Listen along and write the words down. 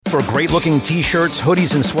For great-looking T-shirts,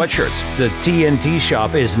 hoodies, and sweatshirts, the TNT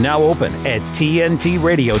shop is now open at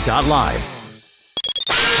tntradio.live.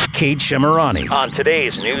 Kate Shemirani on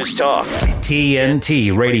today's News Talk,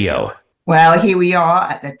 TNT Radio. Well, here we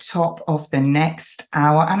are at the top of the next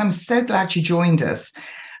hour, and I'm so glad you joined us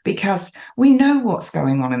because we know what's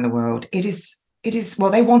going on in the world. It is,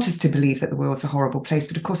 well, they want us to believe that the world's a horrible place,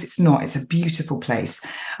 but of course it's not. It's a beautiful place.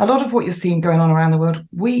 A lot of what you're seeing going on around the world,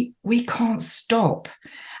 we can't stop.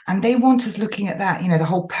 And they want us looking at that, the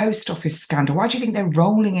whole post office scandal. Why do you think they're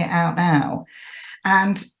rolling it out now?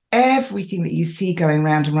 And everything that you see going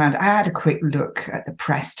round and round. I had a quick look at the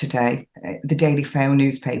press today, the Daily Mail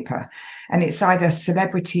newspaper, and it's either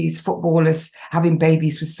celebrities, footballers having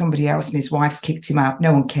babies with somebody else and his wife's kicked him out.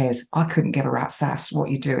 No one cares. I couldn't give a rat's ass what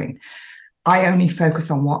you're doing. I only focus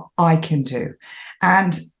on what I can do.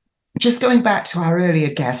 And just going back to our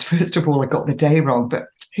earlier guest, first of all, I got the day wrong, but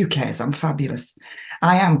who cares? I'm fabulous.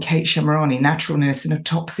 I am Kate Shemirani, natural nurse in a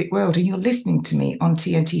toxic world, and you're listening to me on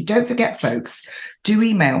TNT. Don't forget, folks, do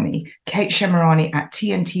email me,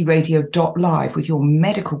 kateshemirani@tntradio.live with your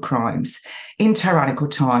medical crimes in tyrannical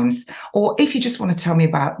times, or if you just want to tell me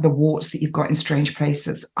about the warts that you've got in strange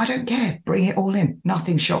places. I don't care. Bring it all in.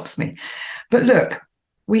 Nothing shocks me. But look,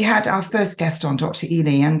 we had our first guest on, Dr.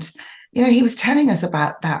 Ely, and he was telling us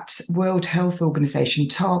about that World Health Organization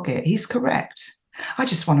target. He's correct. I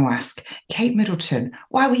just want to ask, Kate Middleton,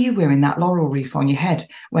 why were you wearing that laurel wreath on your head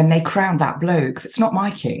when they crowned that bloke? That's not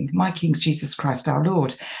my king. My king's Jesus Christ, our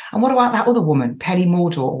Lord. And what about that other woman, Penny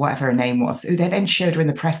Mordor, or whatever her name was, who they then showed her in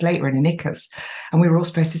the press later in a knickers? And we were all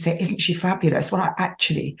supposed to say, isn't she fabulous? Well, I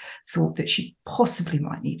actually thought that she possibly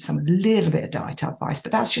might need some little bit of diet advice,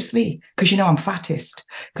 but that's just me, because I'm fattest.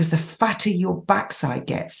 Because the fatter your backside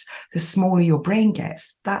gets, the smaller your brain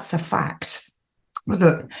gets. That's a fact. Well,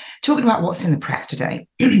 look, talking about what's in the press today,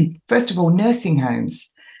 first of all, nursing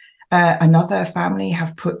homes. Another family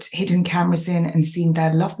have put hidden cameras in and seen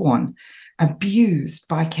their loved one abused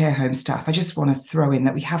by care home staff. I just want to throw in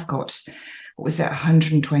that we have got,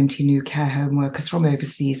 120 new care home workers from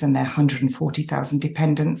overseas and their 140,000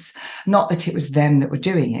 dependents. Not that it was them that were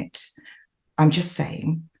doing it. I'm just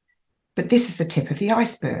saying. But this is the tip of the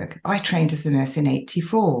iceberg. I trained as a nurse in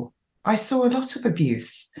 1984. I saw a lot of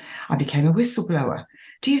abuse. I became a whistleblower.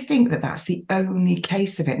 Do you think that that's the only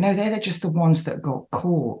case of it? No, they're just the ones that got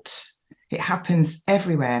caught. It happens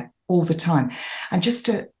everywhere, all the time. And just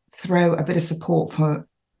to throw a bit of support for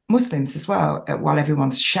Muslims as well, while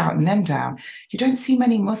everyone's shouting them down, you don't see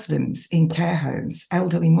many Muslims in care homes,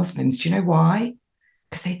 elderly Muslims. Do you know why?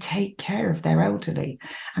 Because they take care of their elderly.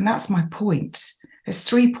 And that's my point. There's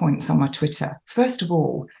 3 points on my Twitter. First of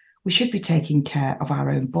all, we should be taking care of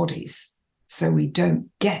our own bodies so we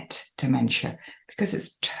don't get dementia, because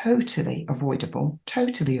it's totally avoidable.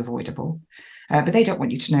 But they don't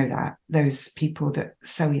want you to know that, those people that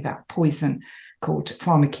sell you that poison called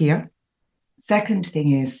pharmacia. Second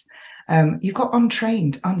thing is you've got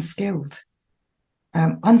untrained, unskilled,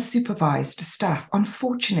 unsupervised staff.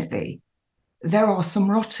 Unfortunately, there are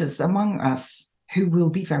some rotters among us who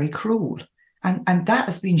will be very cruel. And that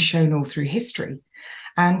has been shown all through history.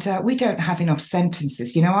 And we don't have enough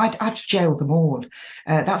sentences. I'd jail them all.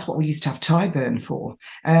 That's what we used to have Tyburn for.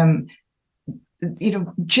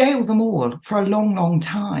 Jail them all for a long, long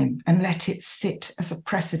time and let it sit as a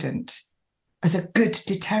precedent, as a good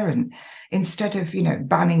deterrent, instead of,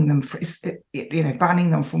 banning them from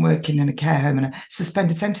working in a care home and a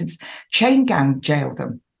suspended sentence. Chain gang jail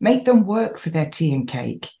them, make them work for their tea and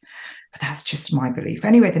cake. But that's just my belief.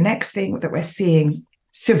 Anyway, the next thing that we're seeing,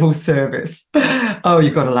 civil service. Oh,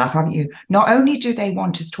 you've got to laugh, haven't you? Not only do they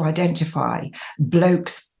want us to identify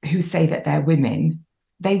blokes who say that they're women,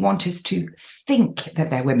 they want us to think that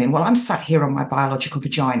they're women. Well, I'm sat here on my biological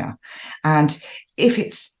vagina, and if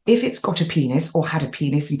it's got a penis or had a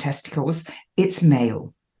penis and testicles, it's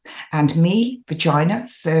male. And me, vagina,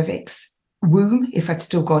 cervix, womb, if I've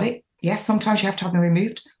still got it. Yes, sometimes you have to have them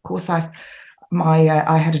removed. Of course, I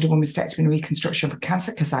had a double mastectomy and reconstruction of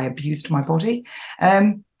cancer because I abused my body.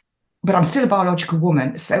 But I'm still a biological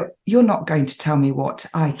woman. So you're not going to tell me what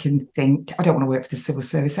I can think. I don't want to work for the civil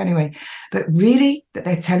service anyway. But really, that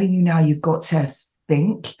they're telling you now you've got to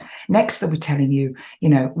think. Next, they'll be telling you,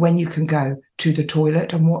 when you can go to the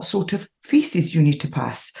toilet and what sort of feces you need to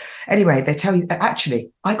pass. Anyway, they tell you, actually,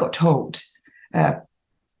 I got told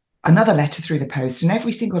another letter through the post, and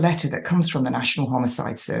every single letter that comes from the National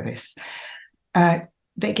Homicide Service,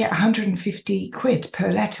 they get 150 quid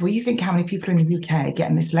per letter. Well, you think how many people in the UK are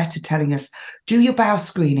getting this letter telling us, do your bowel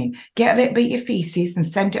screening, get a little bit of your feces and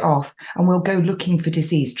send it off, and we'll go looking for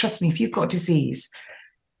disease. Trust me, if you've got disease,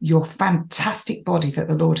 your fantastic body that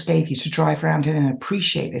the Lord gave you to drive around in and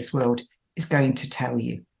appreciate this world is going to tell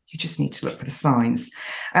you. You just need to look for the signs.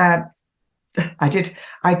 I did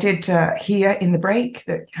hear in the break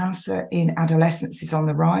that cancer in adolescence is on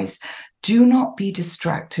the rise. Do not be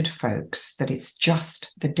distracted, folks, that it's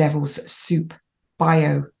just the devil's soup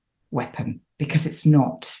bio weapon, because it's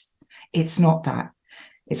not. It's not that.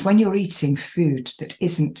 It's when you're eating food that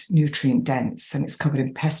isn't nutrient dense and it's covered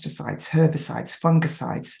in pesticides, herbicides,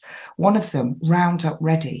 fungicides. One of them, Roundup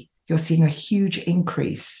Ready, you're seeing a huge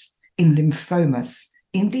increase in lymphomas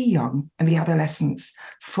in the young and the adolescents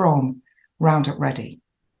from Roundup Ready.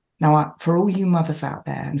 Now, for all you mothers out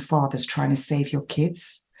there and fathers trying to save your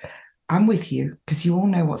kids, I'm with you, because you all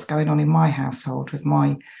know what's going on in my household with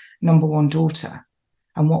my number one daughter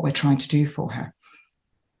and what we're trying to do for her.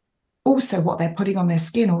 Also, what they're putting on their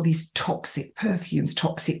skin, all these toxic perfumes,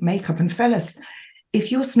 toxic makeup. And fellas,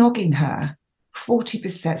 if you're snogging her, 40%,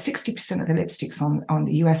 60% of the lipsticks on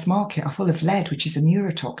the US market are full of lead, which is a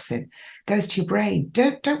neurotoxin, goes to your brain.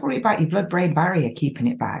 Don't worry about your blood-brain barrier keeping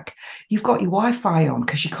it back. You've got your Wi-Fi on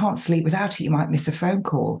because you can't sleep without it. You might miss a phone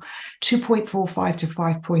call. 2.45 to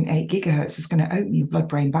 5.8 gigahertz is going to open your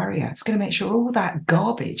blood-brain barrier. It's going to make sure all that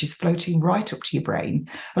garbage is floating right up to your brain,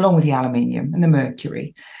 along with the aluminium and the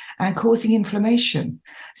mercury, and causing inflammation.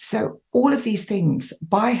 So all of these things,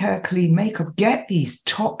 buy her clean makeup, get these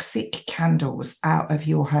toxic candles out of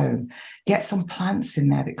your home, get some plants in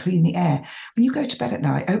there that clean the air. When you go to bed at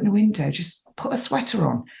night, open a window, just put a sweater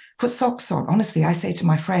on, put socks on. Honestly, I say to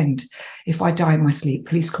my friend, if I die in my sleep,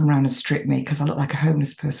 please come round and strip me because I look like a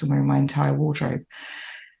homeless person wearing my entire wardrobe.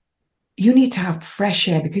 You need to have fresh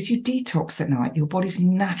air because you detox at night. Your body's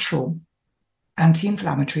natural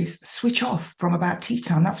anti-inflammatories switch off from about tea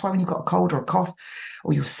time. That's why when you've got a cold or a cough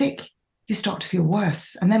or you're sick, you start to feel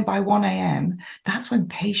worse. And then by 1 a.m., that's when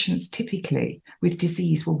patients typically with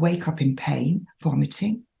disease will wake up in pain,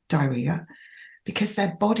 vomiting, diarrhea, because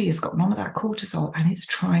their body has got none of that cortisol and it's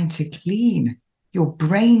trying to clean. Your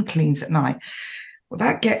brain cleans at night. Well,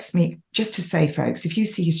 that gets me just to say, folks, if you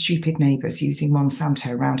see your stupid neighbours using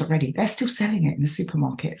Monsanto Roundup Ready, they're still selling it in the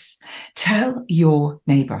supermarkets. Tell your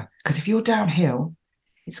neighbour, because if you're downhill,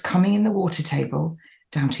 it's coming in the water table,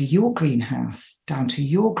 down to your greenhouse, down to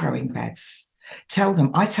your growing beds. Tell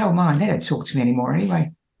them. I tell mine, they don't talk to me anymore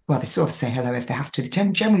anyway. Well, they sort of say hello if they have to. They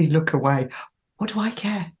generally look away. What do I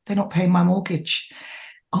care? They're not paying my mortgage.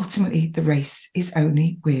 Ultimately, the race is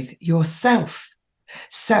only with yourself.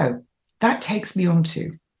 So that takes me on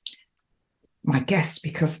to my guest,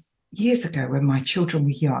 because years ago when my children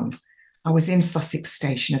were young, I was in Sussex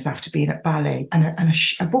Stationers after being at ballet, and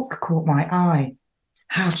a book caught my eye,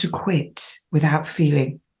 How to Quit Without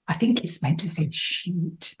Feeling, I think it's meant to say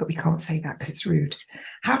shit, but we can't say that because it's rude.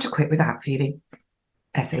 How to Quit Without Feeling,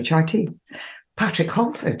 S-H-I-T, Patrick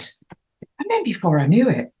Holford. And then before I knew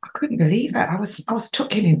it, I couldn't believe it. I was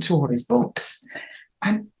tucking into all his books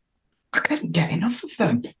and I couldn't get enough of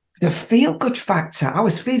them. The feel-good factor, I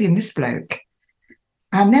was feeling this bloke.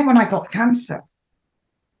 And then when I got cancer,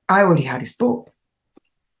 I already had his book.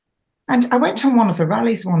 And I went on one of the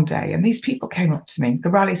rallies one day and these people came up to me,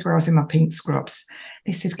 the rallies where I was in my pink scrubs.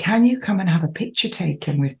 They said, can you come and have a picture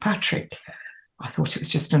taken with Patrick? I thought it was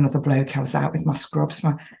just another bloke. I was out with my scrubs.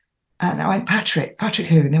 And I went, Patrick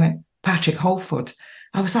who? And they went, Patrick Holford.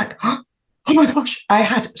 I was like, oh my gosh. I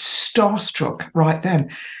had starstruck right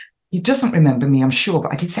then. He doesn't remember me, I'm sure,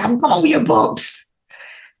 but I did say, I've got all your books.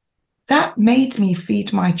 That made me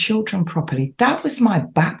feed my children properly. That was my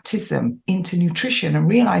baptism into nutrition and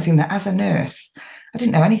realizing that as a nurse, I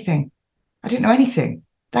didn't know anything.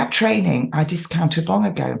 That training I discounted long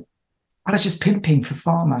ago. I was just pimping for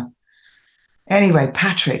pharma. Anyway,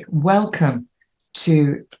 Patrick, welcome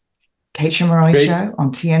to Kate Shemirani Show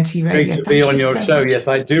on TNT Radio. Great to be on your show. Yes,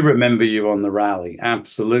 I do remember you on the rally.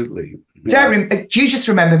 Absolutely. You just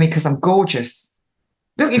remember me because I'm gorgeous.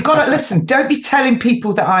 Look, you've got to listen. Don't be telling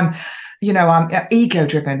people that I'm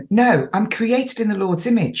ego-driven. No, I'm created in the Lord's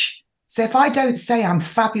image. So if I don't say I'm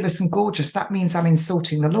fabulous and gorgeous, that means I'm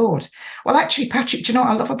insulting the Lord. Well, actually, Patrick, do you know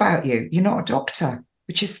what I love about you? You're not a doctor,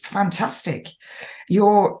 which is fantastic.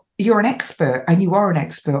 You're an expert, and you are an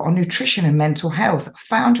expert on nutrition and mental health,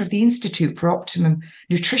 founder of the Institute for Optimum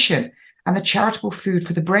Nutrition and the Charitable Food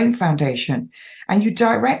for the Brain Foundation. And you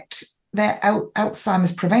direct their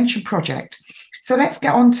Alzheimer's prevention project. So let's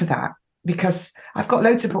get on to that, because I've got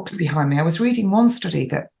loads of books behind me. I was reading one study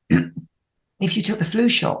that if you took the flu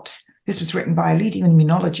shot, this was written by a leading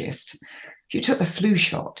immunologist, if you took the flu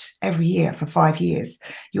shot every year for 5 years,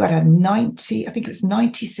 you had a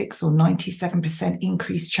 96 or 97%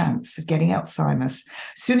 increased chance of getting Alzheimer's.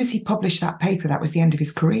 As soon as he published that paper, that was the end of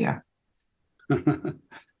his career.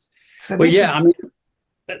 So Well, this yeah, I is, mean,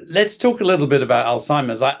 let's talk a little bit about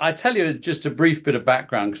Alzheimer's. I tell you just a brief bit of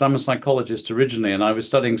background because I'm a psychologist originally and I was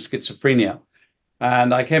studying schizophrenia.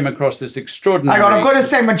 And I came across this hang on, I've extraordinary. got to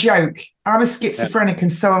say my joke. I'm a Yeah, schizophrenic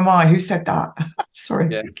and so am I. Who said that? Sorry.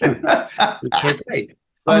 yeah. It's okay. I'm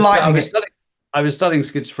But lightening it. I was studying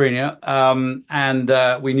schizophrenia,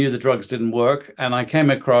 and we knew the drugs didn't work. And I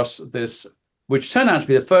came across this, which turned out to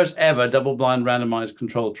be the first ever double-blind randomized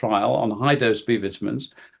controlled trial on high-dose B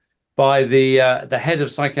vitamins by the head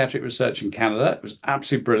of psychiatric research in Canada. It was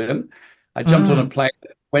absolutely brilliant. I jumped on a Mm, plane,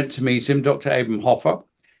 went to meet him, Dr. Abram Hoffer.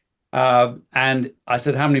 And I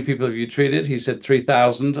said, how many people have you treated? He said,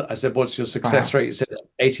 3,000. I said, what's your success wow. rate? He said,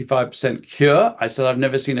 85% cure. I said, I've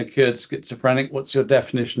never seen a cured schizophrenic. What's your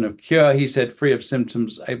definition of cure? He said, free of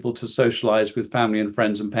symptoms, able to socialize with family and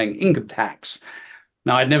friends and paying income tax.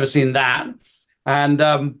 Now, I'd never seen that.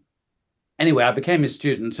 And anyway, I became his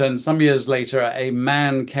student. And some years later, a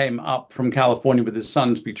man came up from California with his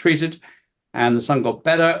son to be treated. And the son got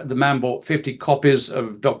better. The man bought 50 copies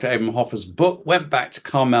of Dr. Abram Hoffer's book, went back to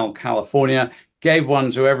Carmel, California, gave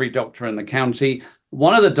one to every doctor in the county.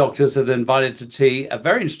 One of the doctors had invited to tea a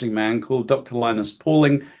very interesting man called Dr. Linus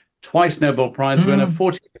Pauling, twice Nobel Prize winner, Mm.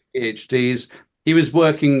 40 PhDs. He was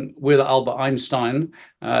working with Albert Einstein,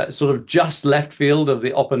 sort of just left field of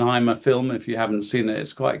the Oppenheimer film. If you haven't seen it,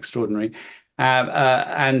 it's quite extraordinary.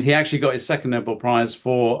 And he actually got his second Nobel Prize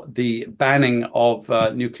for the banning of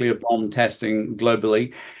nuclear bomb testing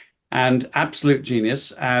globally, and absolute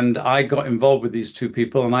genius. And I got involved with these two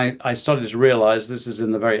people, and I started to realize, this is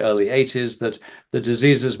in the very early 80s, that the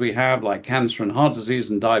diseases we have, like cancer and heart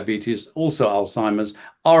disease and diabetes, also Alzheimer's,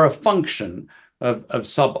 are a function of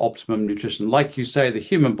suboptimum nutrition. Like you say, the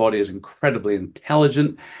human body is incredibly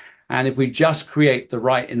intelligent. And if we just create the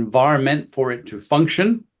right environment for it to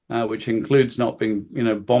function, which includes not being,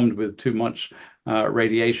 bombed with too much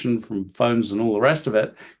radiation from phones and all the rest of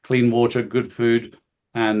it, clean water, good food,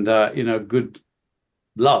 and good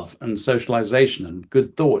love and socialization and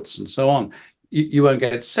good thoughts and so on, you won't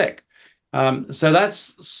get sick. So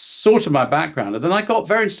that's sort of my background. And then I got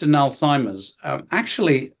very interested in Alzheimer's,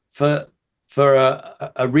 actually for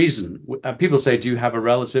a reason. People say, "Do you have a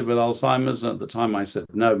relative with Alzheimer's?" And at the time, I said,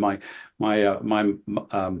 "No, my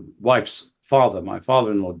wife's father, my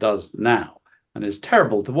father-in-law, does now, and it's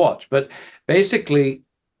terrible to watch." But basically,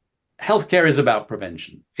 healthcare is about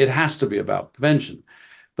prevention. It has to be about prevention,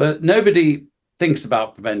 but nobody thinks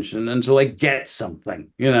about prevention until they get something.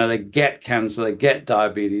 They get cancer, they get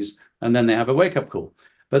diabetes, and then they have a wake-up call.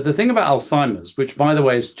 But the thing about Alzheimer's, which by the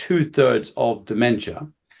way is 2/3 of dementia,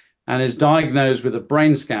 and is diagnosed with a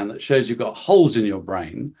brain scan that shows you've got holes in your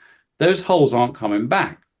brain, those holes aren't coming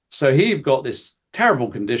back. So here you've got this terrible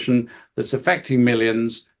condition that's affecting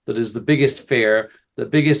millions, that is the biggest fear, the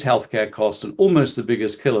biggest healthcare cost, and almost the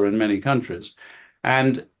biggest killer in many countries.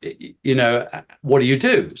 And, what do you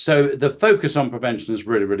do? So the focus on prevention is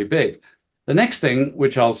really, really big. The next thing,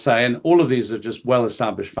 which I'll say, and all of these are just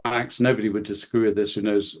well-established facts, nobody would disagree with this who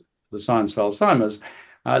knows the science of Alzheimer's,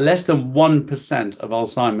 less than 1% of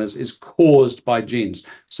Alzheimer's is caused by genes.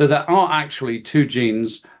 So there are actually two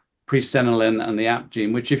genes, presenilin and the AP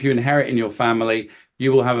gene, which if you inherit in your family,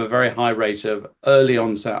 you will have a very high rate of early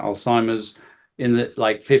onset Alzheimer's in the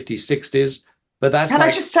 50s, 60s. But that's Can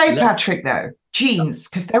I just say, Patrick, though, genes,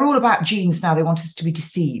 because they're all about genes now. They want us to be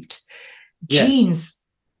deceived. Yes. Genes,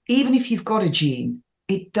 even if you've got a gene,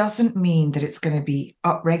 it doesn't mean that it's going to be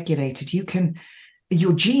upregulated.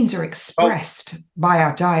 Your genes are expressed by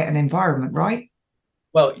our diet and environment, right?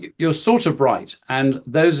 Well, you're sort of right. And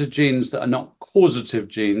those are genes that are not causative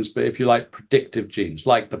genes, but if you like, predictive genes,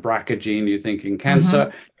 like the BRCA gene, you think in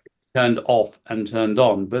cancer, turned off and turned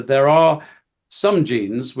on. But there are some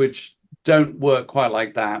genes which don't work quite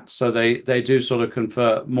like that. So they do sort of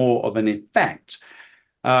confer more of an effect.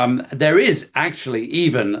 There is actually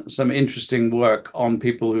even some interesting work on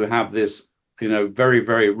people who have this very,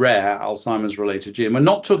 very rare Alzheimer's related gene. We're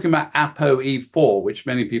not talking about ApoE4, which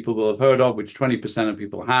many people will have heard of, which 20% of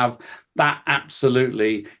people have. That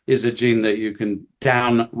absolutely is a gene that you can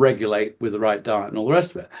down regulate with the right diet and all the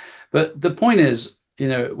rest of it. But the point is,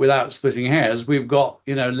 without splitting hairs, we've got,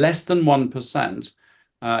 less than 1%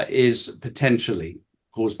 is potentially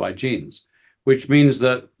caused by genes, which means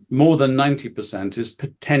that more than 90% is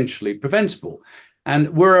potentially preventable. And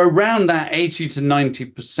we're around that 80 to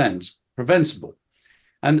 90% preventable.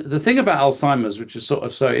 And the thing about Alzheimer's, which is sort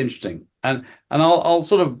of so interesting, and I'll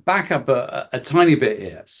sort of back up a tiny bit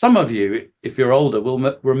here. Some of you, if you're older,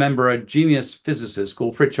 will remember a genius physicist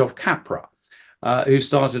called Fritjof Capra, who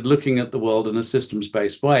started looking at the world in a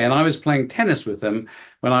systems-based way. And I was playing tennis with him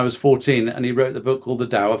when I was 14, and he wrote the book called The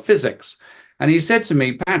Tao of Physics. And he said to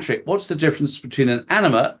me, Patrick, what's the difference between an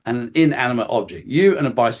animate and an inanimate object? You and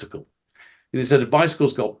a bicycle. And he said, a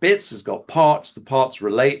bicycle's got bits, it's got parts, the parts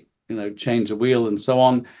relate, change a wheel and so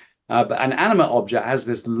on. But an animate object has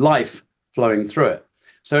this life flowing through it.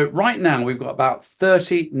 So right now, we've got about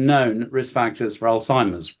 30 known risk factors for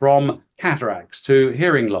Alzheimer's, from cataracts to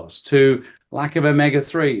hearing loss, to lack of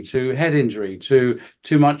omega-3, to head injury, to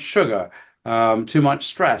too much sugar, too much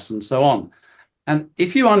stress, and so on. And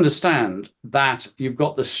if you understand that you've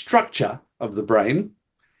got the structure of the brain,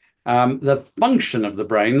 the function of the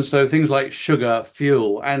brain, so things like sugar,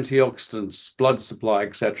 fuel, antioxidants, blood supply,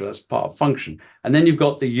 etc., that's part of function. And then you've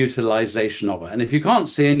got the utilization of it. And if you can't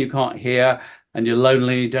see and you can't hear, and you're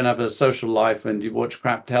lonely, you don't have a social life, and you watch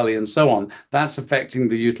crap telly and so on, that's affecting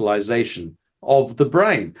the utilization of the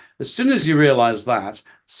brain. As soon as you realize that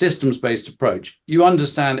systems-based approach, you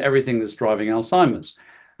understand everything that's driving Alzheimer's.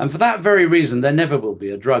 And for that very reason, there never will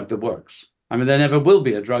be a drug that works. I mean, there never will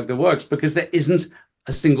be a drug that works because there isn't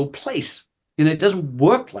a single place. It doesn't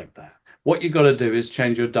work like that. What you've got to do is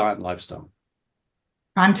change your diet and lifestyle.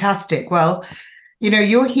 Fantastic. Well,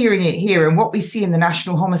 you're hearing it here. And what we see in the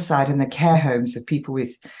national homicide and the care homes of people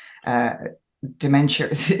with dementia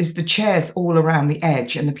is the chairs all around the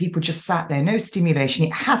edge and the people just sat there, no stimulation.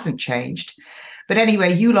 It hasn't changed. But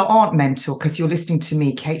anyway, you lot aren't mental because you're listening to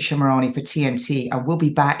me, Kate Shemirani, for TNT, and we'll be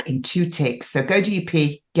back in 2 ticks. So go do your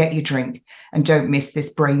pee, get your drink, and don't miss this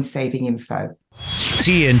brain-saving info.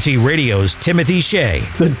 TNT Radio's Timothy Shea.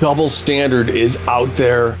 The double standard is out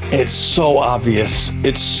there. It's so obvious.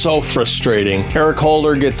 It's so frustrating. Eric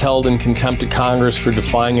Holder gets held in contempt of Congress for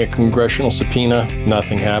defying a congressional subpoena.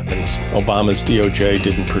 Nothing happens. Obama's DOJ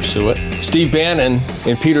didn't pursue it. Steve Bannon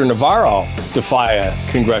and Peter Navarro defy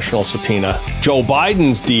a congressional subpoena. Joe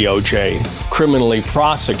Biden's DOJ criminally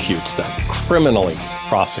prosecutes them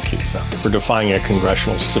for defying a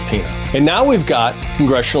congressional subpoena. And now we've got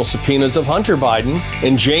congressional subpoenas of Hunter Biden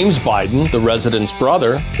and James Biden, the resident's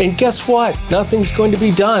brother. And guess what? Nothing's going to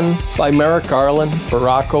be done by Merrick Garland,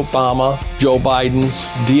 Barack Obama, Joe Biden's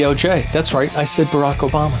DOJ. That's right, I said Barack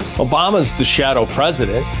Obama. Obama's the shadow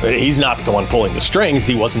president, but he's not the one pulling the strings.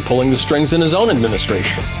 He wasn't pulling the strings in his own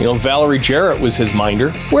administration. Valerie Jarrett was his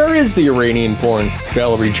minder. Where is the Iranian-born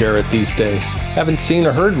Valerie Jarrett these days? Haven't seen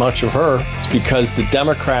or heard much of her. It's because the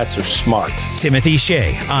Democrats are smart. Timothy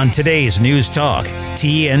Shea on today's News Talk,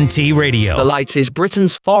 TNT Radio. The Light is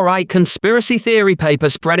Britain's far-right conspiracy theory paper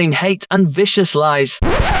spreading hate and vicious lies.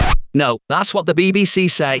 No, that's what the BBC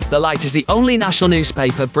say. The Light is the only national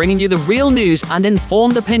newspaper bringing you the real news and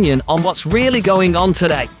informed opinion on what's really going on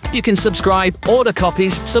today. You can subscribe, order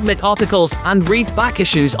copies, submit articles, and read back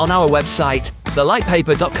issues on our website,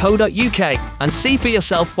 thelightpaper.co.uk, and see for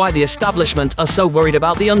yourself why the establishment are so worried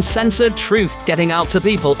about the uncensored truth getting out to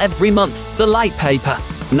people every month. The Light Paper.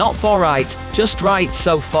 Not far right, just right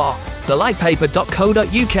so far.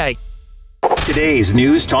 thelightpaper.co.uk. Today's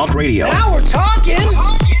News Talk Radio. Now we're talking.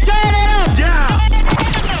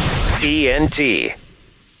 TNT.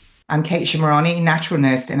 I'm Kate Shemirani, natural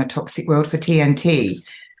nurse in a toxic world for TNT.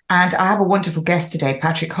 And I have a wonderful guest today,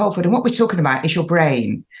 Patrick Holford. And what we're talking about is your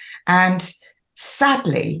brain. And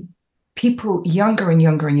sadly, people younger and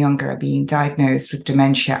younger and younger are being diagnosed with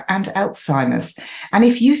dementia and Alzheimer's. And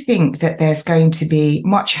if you think that there's going to be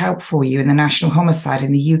much help for you in the national homicide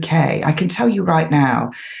in the UK, I can tell you right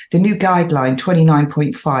now, the new guideline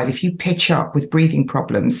 29.5, if you pitch up with breathing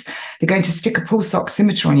problems, they're going to stick a pulse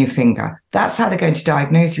oximeter on your finger. That's how they're going to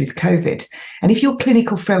diagnose you with COVID. And if your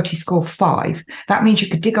clinical frailty score 5, that means you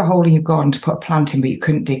could dig a hole in your garden to put a plant in, but you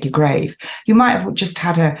couldn't dig your grave. You might have just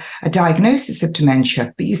had a diagnosis of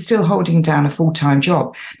dementia, but you're still holding down a full-time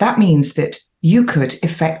job. That means that you could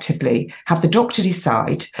effectively have the doctor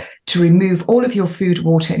decide to remove all of your food,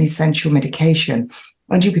 water, and essential medication,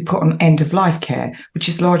 and you'll be put on end-of-life care, which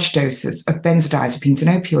is large doses of benzodiazepines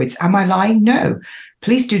and opioids. Am I lying? No.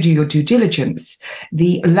 Please do your due diligence.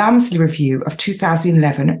 The Lansley Review of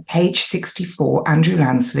 2011, page 64, Andrew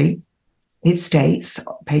Lansley, it states,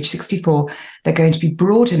 page 64, they're going to be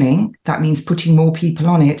broadening, that means putting more people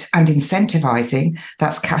on it, and incentivizing,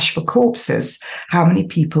 that's cash for corpses, how many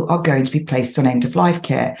people are going to be placed on end-of-life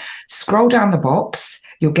care. Scroll down the box,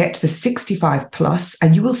 you'll get to the 65 plus,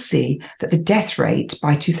 and you will see that the death rate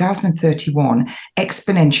by 2031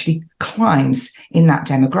 exponentially climbs in that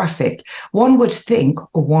demographic. One would think,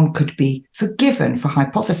 or one could be forgiven for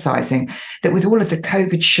hypothesizing, that with all of the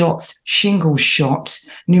COVID shots, shingles shot,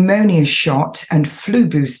 pneumonia shot, and flu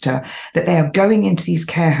booster, that they are going into these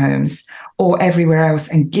care homes or everywhere else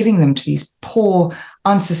and giving them to these poor,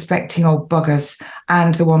 unsuspecting old buggers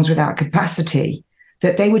and the ones without capacity.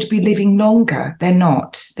 that they would be living longer. They're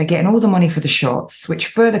not. They're getting all the money for the shots, which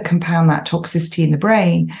further compound that toxicity in the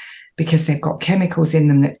brain because they've got chemicals in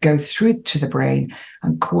them that go through to the brain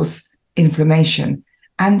and cause inflammation.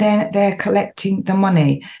 And then they're collecting the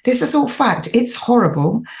money. This is all fact. It's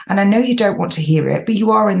horrible. And I know you don't want to hear it, but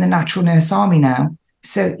you are in the natural nurse army now.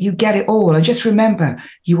 So you get it all. And just remember,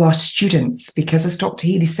 you are students because, as Dr.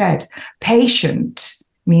 Healy said, patient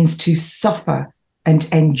means to suffer and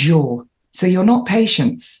endure. So you're not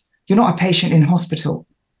patients. You're not a patient in hospital.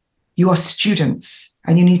 You are students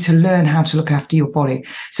and you need to learn how to look after your body.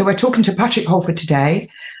 So we're talking to Patrick Holford today,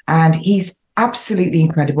 and he's absolutely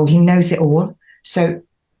incredible. He knows it all. So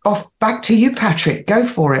back to you, Patrick. Go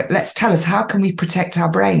for it. Let's tell us, how can we protect our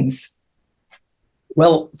brains?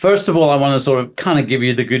 Well, first of all, I want to sort of kind of give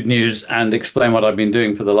you the good news and explain what I've been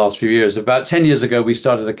doing for the last few years. About 10 years ago, we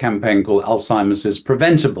started a campaign called Alzheimer's is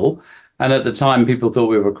Preventable. And at the time, people thought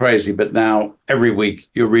we were crazy. But now every week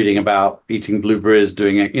you're reading about eating blueberries,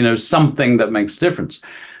 doing it, something that makes a difference.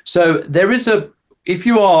 So if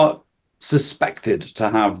you are suspected to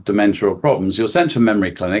have dementia or problems, you're sent to a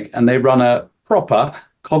memory clinic and they run a proper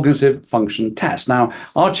cognitive function test. Now,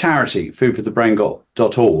 our charity,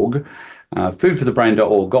 foodforthebrain.org,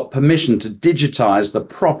 foodforthebrain.org got permission to digitize the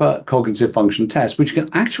proper cognitive function test, which can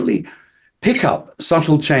actually pick up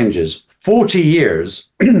subtle changes 40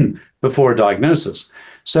 years before a diagnosis.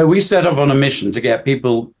 So we set off on a mission to get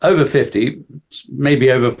people over 50,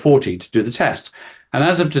 maybe over 40, to do the test. And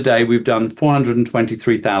as of today, we've done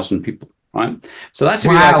 423,000 people, right? So that's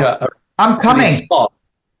wow. I'm coming.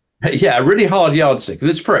 A really hard yardstick, and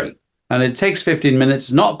it's free. And it takes 15 minutes.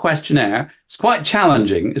 It's not a questionnaire. It's quite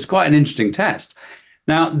challenging. It's quite an interesting test.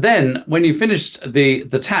 Now, then, when you finished the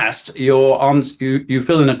test, you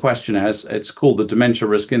fill in a questionnaire. It's called the Dementia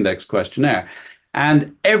Risk Index questionnaire.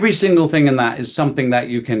 And every single thing in that is something that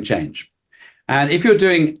you can change. And if you're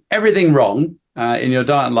doing everything wrong in your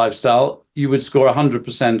diet and lifestyle, you would score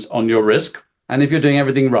 100% on your risk. And if you're doing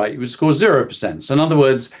everything right, you would score 0%. So in other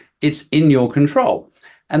words, it's in your control.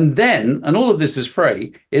 And all of this is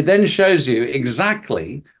free, it then shows you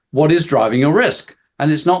exactly what is driving your risk. And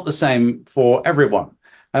it's not the same for everyone.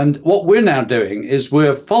 And what we're now doing is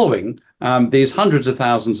we're following these hundreds of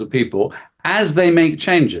thousands of people as they make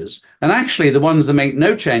changes. And actually, the ones that make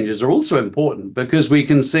no changes are also important because we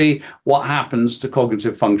can see what happens to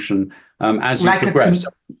cognitive function as you progress.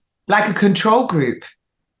 Like a control group.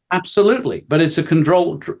 Absolutely. But it's a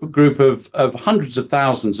control group of hundreds of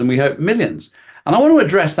thousands, and we hope millions. And I want to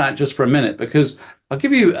address that just for a minute, because I'll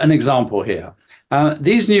give you an example here.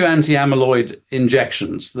 These new anti-amyloid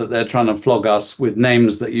injections that they're trying to flog us with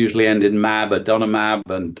names that usually end in mab, adonimab,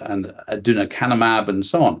 and aducanumab, and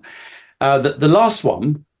so on. The last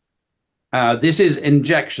one, this is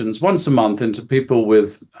injections once a month into people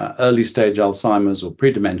with early stage Alzheimer's or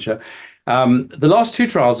pre-dementia. The last 2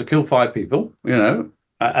 trials have killed 5 people,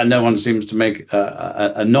 and no one seems to make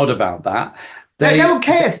a nod about that. No one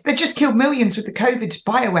cares. They just killed millions with the COVID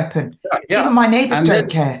bioweapon. Yeah. Even my neighbors don't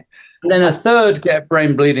care. And then a third get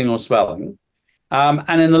brain bleeding or swelling.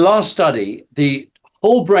 And in the last study, the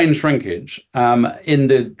whole brain shrinkage in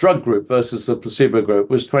the drug group versus the placebo group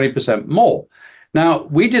was 20% more. Now,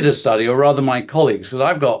 we did a study, or rather my colleagues, because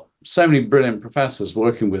I've got so many brilliant professors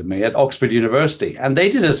working with me at Oxford University, and they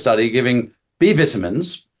did a study giving B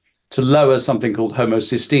vitamins to lower something called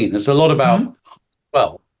homocysteine. It's a lot about,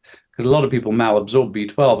 because a lot of people malabsorb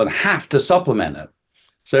B12 and have to supplement it.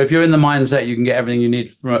 So if you're in the mindset you can get everything you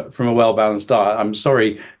need from a well-balanced diet, I'm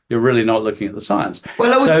sorry, you're really not looking at the science.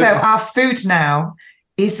 Well, also, our food now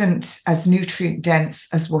isn't as nutrient dense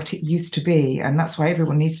as what it used to be. And that's why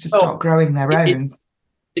everyone needs to start growing their own.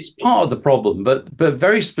 It's part of the problem, but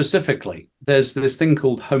very specifically, there's this thing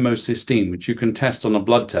called homocysteine, which you can test on a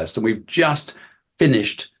blood test. And we've just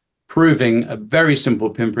finished proving a very simple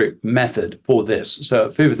pinprick method for this. So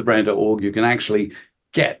at foodforthebrain.org, you can actually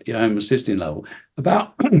get your homocysteine level.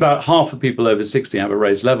 About half of people over 60 have a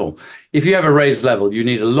raised level. If you have a raised level, you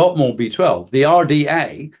need a lot more B12. The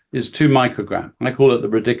RDA is 2 microgram. I call it the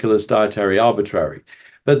ridiculous dietary arbitrary.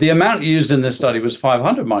 But the amount used in this study was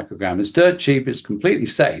 500 microgram. It's dirt cheap. It's completely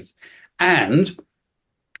safe. And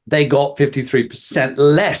they got 53%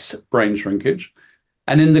 less brain shrinkage.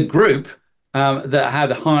 And in the group that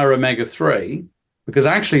had higher omega-3, because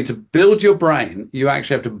actually to build your brain, you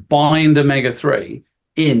actually have to bind omega-3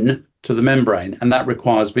 in to the membrane, and that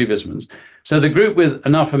requires B vitamins. So the group with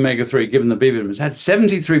enough omega-3 given the B vitamins had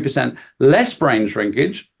 73% less brain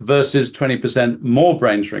shrinkage versus 20% more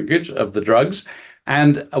brain shrinkage of the drugs,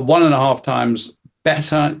 and a 1.5 times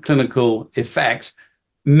better clinical effect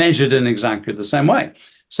measured in exactly the same way.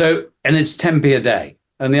 So, and it's 10p a day.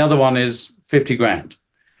 and the other one is 50 grand.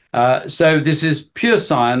 So this is pure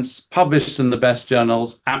science, published in the best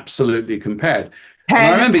journals, absolutely compared.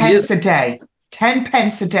 10 pence a day. 10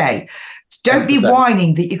 pence a day. Don't be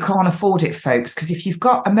whining that you can't afford it, folks, because if you've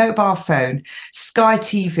got a mobile phone, Sky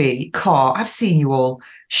TV, car, I've seen you all.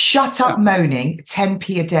 Shut up moaning.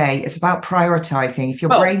 10p a day. It's about prioritizing. If your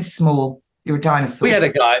brain's small, you're a dinosaur.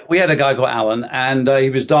 We had a guy called Alan, and he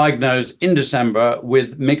was diagnosed in December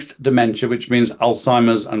with mixed dementia, which means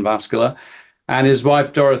Alzheimer's and vascular. And his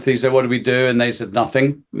wife, Dorothy, said, what do we do? And they said,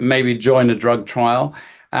 nothing, maybe join a drug trial.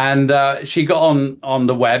 And she got on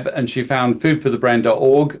the web and she found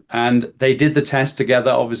foodforthebrain.org, and they did the test together.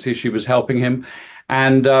 Obviously, she was helping him.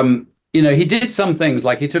 And, he did some things,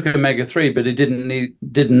 like he took omega-3, but he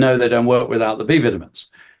didn't know they don't work without the B vitamins.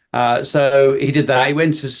 So he did that. He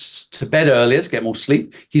went to bed earlier to get more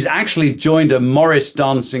sleep. He's actually joined a Morris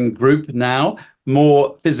dancing group now,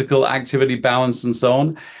 more physical activity balance and so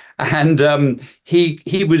on. And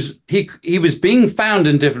he was being found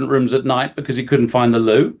in different rooms at night because he couldn't find the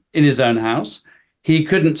loo in his own house. He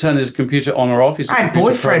couldn't turn his computer on or off. I had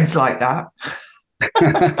boyfriends like that.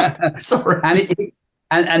 Sorry.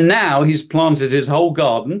 And now he's planted his whole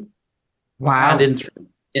garden. Wow.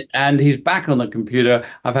 And he's back on the computer.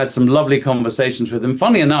 I've had some lovely conversations with him.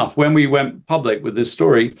 Funny enough, when we went public with this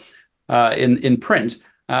story in print,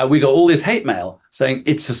 we got all this hate mail saying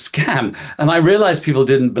it's a scam. And I realized people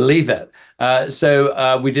didn't believe it.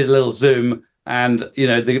 So we did a little Zoom, and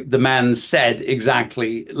the man said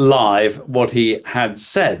exactly live what he had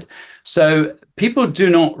said. So people do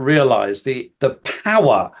not realize the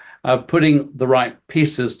power of putting the right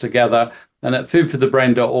pieces together. And at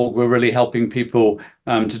foodforthebrain.org, we're really helping people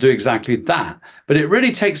to do exactly that. But it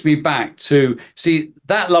really takes me back to see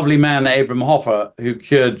that lovely man, Abraham Hoffer, who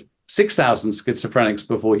cured 6,000 schizophrenics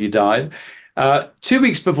before he died. 2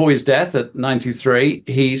 weeks before his death at 93,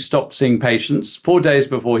 he stopped seeing patients. 4 days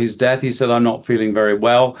before his death, he said, I'm not feeling very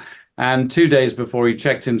well. And 2 days before he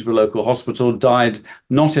checked into a local hospital, died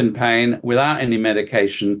not in pain, without any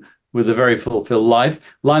medication, with a very fulfilled life.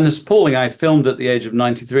 Linus Pauling, I filmed at the age of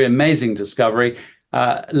 93, amazing discovery.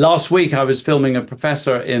 Last week, I was filming a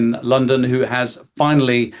professor in London who has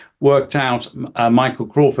finally worked out, Michael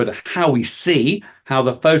Crawford, how we see, how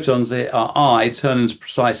the photons in our eye turn into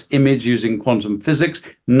precise image using quantum physics.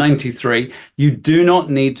 93. You do not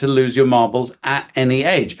need to lose your marbles at any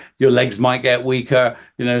age. Your legs might get weaker.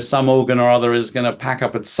 Some organ or other is going to pack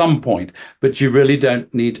up at some point, but you really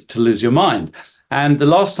don't need to lose your mind. And the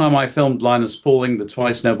last time I filmed Linus Pauling, the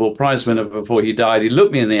twice Nobel Prize winner, before he died, he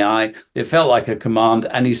looked me in the eye. It felt like a command.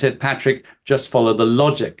 And he said, Patrick, just follow the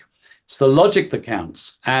logic. It's the logic that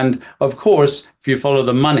counts. And of course, if you follow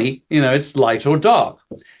the money, it's light or dark.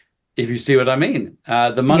 If you see what I mean,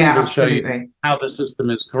 the money will show you how the system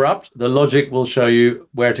is corrupt. The logic will show you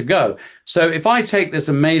where to go. So if I take this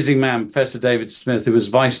amazing man, Professor David Smith, who was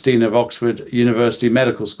Vice Dean of Oxford University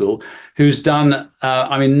Medical School, who's done,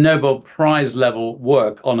 Nobel Prize level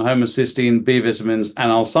work on homocysteine, B vitamins,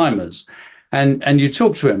 and Alzheimer's, and you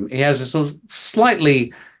talk to him, he has a sort of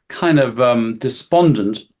slightly kind of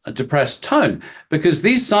despondent, depressed tone, because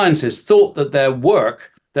these scientists thought that their work,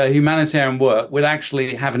 the humanitarian work, would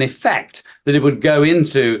actually have an effect, that it would go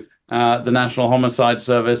into the National Homicide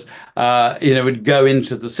Service, would go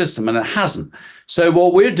into the system, and it hasn't. So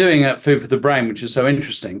what we're doing at Food for the Brain, which is so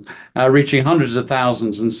interesting, reaching hundreds of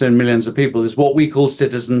thousands and soon millions of people, is what we call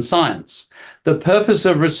citizen science. The purpose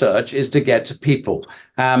of research is to get to people,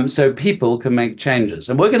 so people can make changes.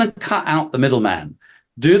 And we're going to cut out the middleman,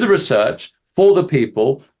 do the research for the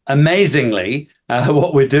people. Amazingly,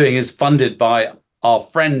 what we're doing is funded by our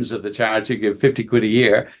friends of the charity, give 50 quid a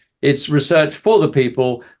year. It's research for the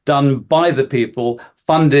people, done by the people,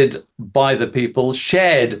 funded by the people,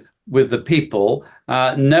 shared with the people.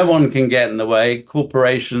 No one can get in the way,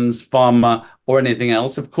 corporations, pharma, or anything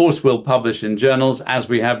else. Of course, we'll publish in journals, as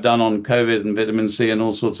we have done on COVID and vitamin C and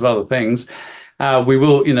all sorts of other things. We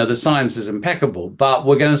will, the science is impeccable, but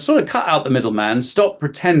we're going to sort of cut out the middleman, stop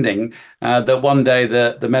pretending that one day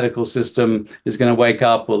the medical system is going to wake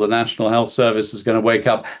up, or the National Health Service is going to wake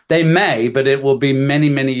up. They may, but it will be many,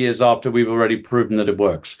 many years after we've already proven that it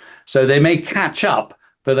works. So they may catch up,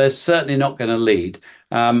 but they're certainly not going to lead.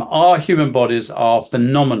 Our human bodies are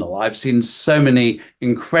phenomenal. I've seen so many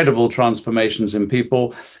incredible transformations in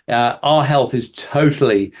people. Our health is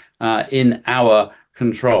totally in our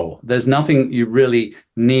control. There's nothing you really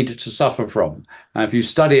need to suffer from. If you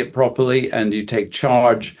study it properly and you take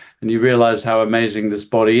charge and you realize how amazing this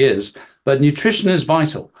body is. But nutrition is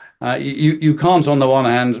vital. You can't, on the one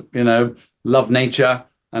hand, love nature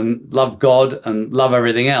and love God and love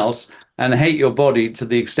everything else and hate your body to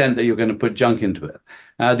the extent that you're going to put junk into it.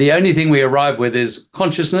 The only thing we arrive with is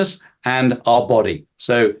consciousness and our body.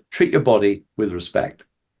 So treat your body with respect.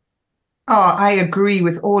 Oh, I agree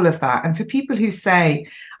with all of that. And for people who say,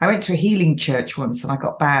 I went to a healing church once and I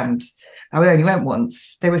got banned. I only went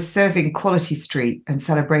once. They were serving Quality Street and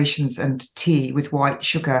celebrations and tea with white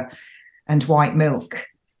sugar and white milk.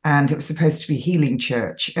 And it was supposed to be healing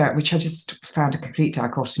church, which I just found a complete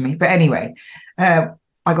dichotomy. But anyway, I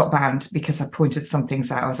got banned because I pointed some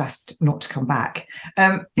things out. I was asked not to come back.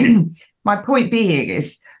 My point being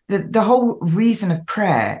is that the whole reason of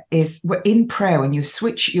prayer is in prayer, when you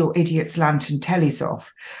switch your idiot's lantern tellies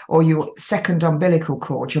off or your second umbilical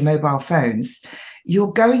cord, your mobile phones,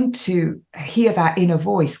 you're going to hear that inner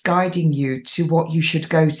voice guiding you to what you should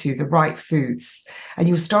go to, the right foods, and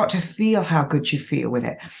you'll start to feel how good you feel with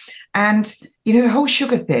it. And, you know, the whole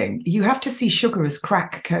sugar thing, you have to see sugar as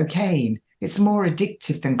crack cocaine. It's more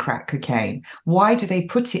addictive than crack cocaine. Why do they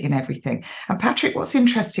put it in everything? And Patrick, what's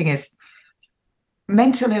interesting is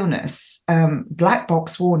mental illness, black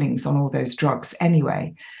box warnings on all those drugs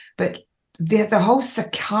anyway, but the whole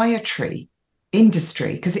psychiatry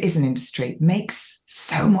industry, because it is an industry, makes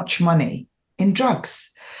so much money in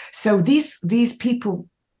drugs. So these people,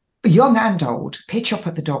 young and old, pitch up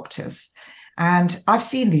at the doctors. And I've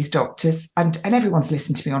seen these doctors, and everyone's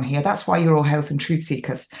listened to me on here. That's why you're all health and truth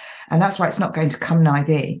seekers. And that's why it's not going to come nigh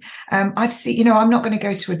thee. I've seen, you know, I'm not going to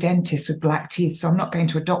go to a dentist with black teeth. So I'm not going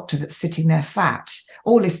to a doctor that's sitting there fat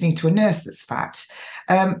or listening to a nurse that's fat.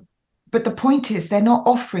 But the point is, they're not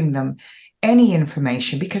offering them any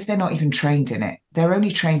information because they're not even trained in it. They're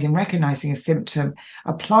only trained in recognizing a symptom,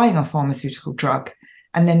 applying a pharmaceutical drug,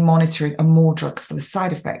 and then monitoring and more drugs for the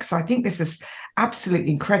side effects. So I think this is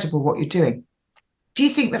absolutely incredible what you're doing. Do you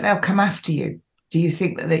think that they'll come after you? Do you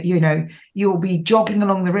think that you know, you'll be jogging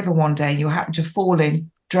along the river one day and you'll happen to fall in,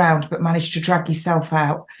 drowned, but manage to drag yourself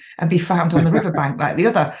out and be found on the riverbank like the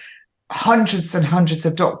other hundreds and hundreds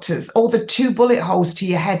of doctors, or the 2 bullet holes to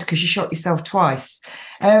your head because you shot yourself twice?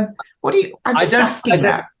 What do you? I'm just asking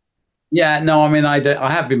that. Yeah, no, I mean,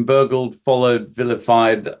 I have been burgled, followed,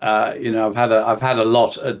 vilified. You know, I've had a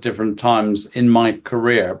lot at different times in my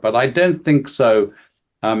career, but I don't think so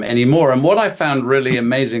anymore. And what I found really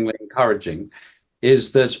amazingly encouraging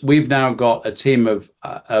is that we've now got a team of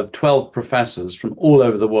 12 professors from all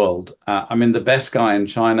over the world. I mean, the best guy in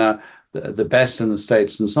China, the best in the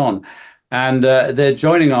States, and so on. And they're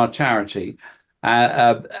joining our charity,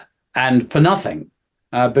 and for nothing.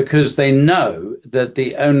 Because they know that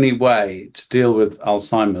the only way to deal with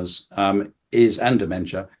Alzheimer's and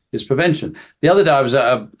dementia is prevention. The other day I was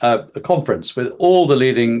at a conference with all the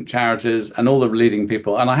leading charities and all the leading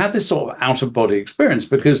people, and I had this sort of out-of-body experience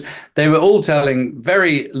because they were all telling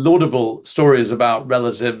very laudable stories about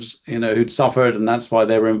relatives, you know, who'd suffered, and that's why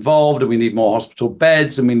they were involved, and we need more hospital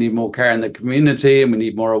beds, and we need more care in the community, and we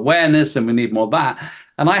need more awareness, and we need more that.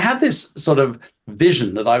 And I had this sort of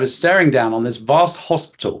vision that I was staring down on this vast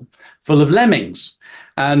hospital full of lemmings.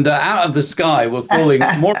 And out of the sky were falling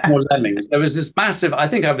more and more lemmings. There was this massive, I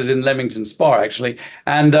think I was in Leamington Spa, actually,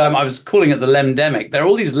 and I was calling it the lemdemic. There are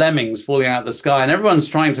all these lemmings falling out of the sky, and everyone's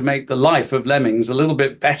trying to make the life of lemmings a little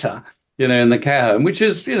bit better, you know, in the care home, which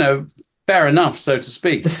is, you know, fair enough, so to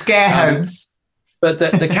speak. The scare homes. But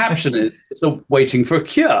the caption is, it's waiting for a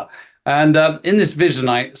cure. And in this vision,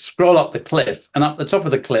 I scroll up the cliff, and up the top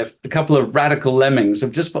of the cliff, a couple of radical lemmings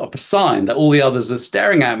have just put up a sign that all the others are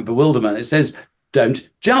staring at in bewilderment. It says, "Don't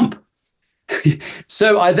jump."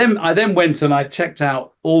 So I then went and I checked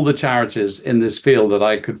out all the charities in this field that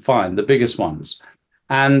I could find, the biggest ones.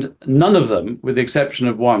 And none of them, with the exception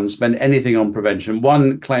of one, spend anything on prevention.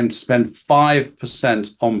 One claimed to spend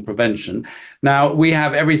 5% on prevention. Now, we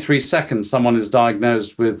have every 3 seconds someone is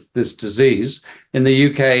diagnosed with this disease. In the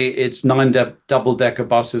UK, it's 9 double-decker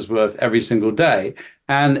buses worth every single day.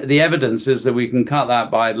 And the evidence is that we can cut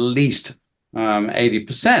that by at least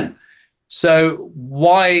 80%. So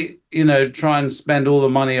why, you know, try and spend all the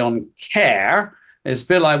money on care? It's a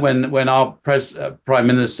bit like when our Prime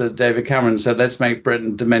Minister, David Cameron, said, let's make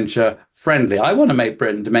Britain dementia friendly. I want to make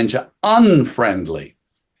Britain dementia unfriendly.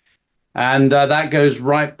 And that goes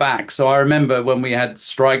right back. So I remember when we had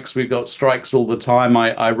strikes, we got strikes all the time.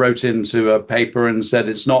 I wrote into a paper and said,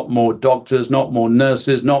 it's not more doctors, not more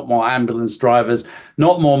nurses, not more ambulance drivers,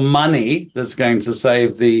 not more money that's going to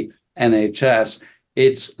save the NHS.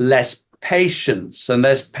 It's less patience, and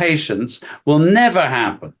less patience will never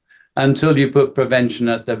happen until you put prevention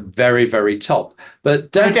at the very, very top.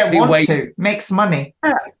 But don't be waiting. To. Makes money.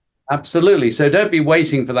 Yeah, absolutely. So don't be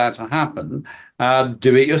waiting for that to happen.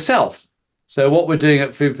 Do it yourself. So what we're doing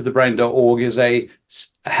at foodforthebrain.org is a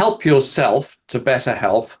help yourself to better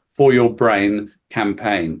health for your brain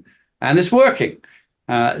campaign. And it's working.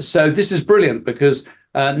 So this is brilliant because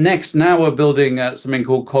now we're building something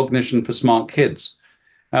called Cognition for Smart Kids.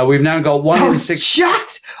 We've now got one in six.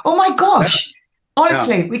 Oh my gosh! Yeah.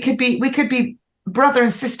 Honestly, we could be brother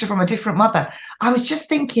and sister from a different mother. I was just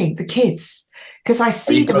thinking the kids, because I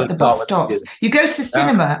see them at the bus stops. You go to the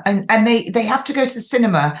cinema and they have to go to the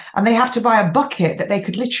cinema and they have to buy a bucket that they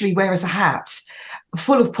could literally wear as a hat,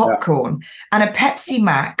 full of popcorn and a Pepsi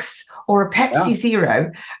Max or a Pepsi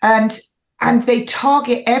Zero, and they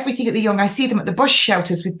target everything at the young. I see them at the bus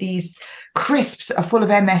shelters with these crisps that are full of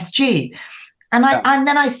MSG, and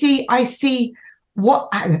then I see what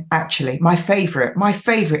actually my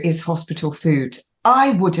favorite is hospital food.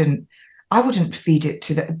 I wouldn't feed it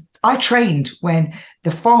to the. I trained when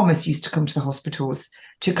the farmers used to come to the hospitals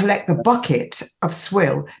to collect the bucket of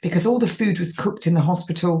swill because all the food was cooked in the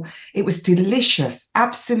hospital. It was delicious,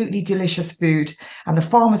 absolutely delicious food. And the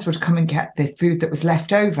farmers would come and get the food that was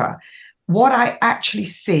left over. What I actually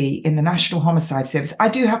see in the National Homicide Service, I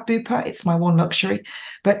do have Bupa, it's my one luxury,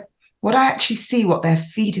 but what I actually see, what they're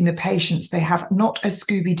feeding the patients, they have not a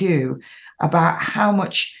Scooby-Doo about how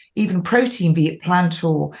much even protein, be it plant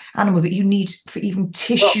or animal, that you need for even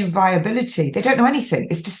tissue viability. They don't know anything.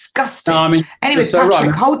 It's disgusting. No, anyway,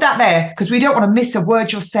 Patrick, hold that there because we don't want to miss a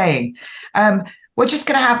word you're saying. We're just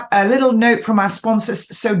going to have a little note from our sponsors.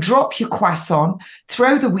 So drop your croissant,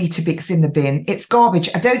 throw the Weetabix in the bin. It's garbage.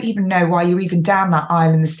 I don't even know why you're even down that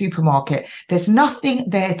aisle in the supermarket. There's nothing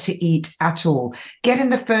there to eat at all. Get in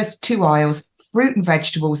the first 2 aisles, fruit and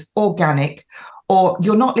vegetables, organic, or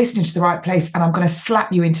you're not listening to the right place, and I'm going to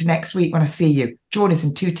slap you into next week when I see you. Join us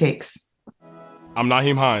in 2 ticks. I'm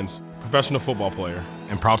Naheem Hines, professional football player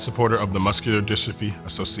and proud supporter of the Muscular Dystrophy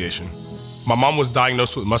Association. My mom was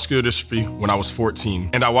diagnosed with muscular dystrophy when I was 14,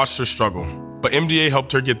 and I watched her struggle. But MDA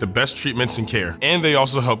helped her get the best treatments and care, and they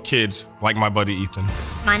also help kids like my buddy Ethan.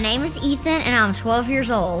 My name is Ethan, and I'm 12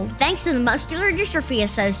 years old. Thanks to the Muscular Dystrophy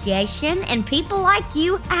Association and people like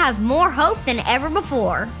you, I have more hope than ever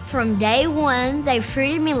before. From day one, they've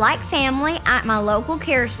treated me like family at my local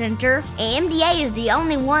care center. MDA is the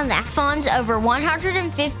only one that funds over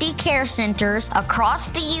 150 care centers across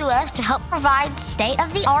the U.S. to help provide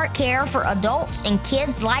state-of-the-art care for adults and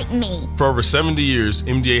kids like me. For over 70 years,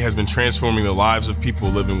 MDA has been transforming the lives of people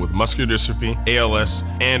living with muscular dystrophy, ALS,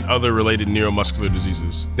 and other related neuromuscular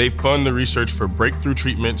diseases. They fund the research for breakthrough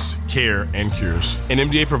treatments, care, and cures. And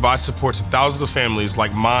MDA provides support to thousands of families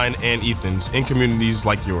like mine and Ethan's in communities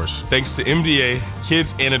like yours. Thanks to MDA,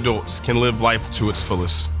 kids and adults can live life to its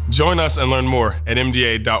fullest. Join us and learn more at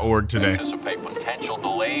mda.org today. Anticipate potential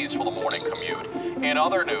delays for the morning commute. In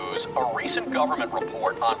other news, a recent government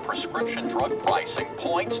report on prescription drug pricing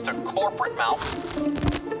points to corporate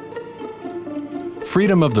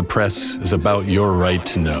Freedom of the press is about your right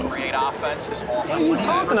to know. What are you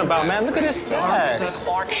talking about, man? Look at his stats.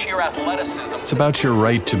 It's about your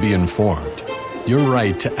right to be informed. Your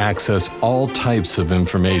right to access all types of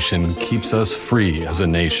information keeps us free as a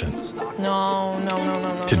nation. No.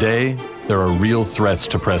 Today, there are real threats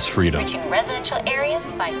to press freedom. Reaching residential areas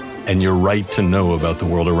by... And your right to know about the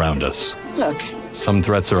world around us. Look. Some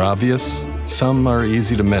threats are obvious, some are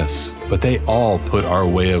easy to miss, but they all put our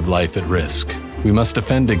way of life at risk. We must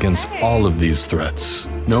defend against all of these threats,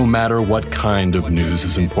 no matter what kind of news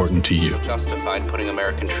is important to you. Justified putting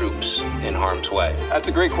American troops in harm's way? That's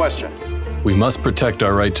a great question. We must protect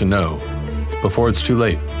our right to know before it's too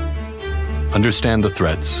late. Understand the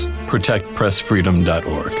threats.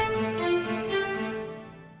 ProtectPressFreedom.org.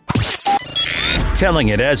 Telling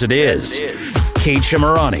it as it is. Kate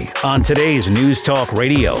Shemirani on today's News Talk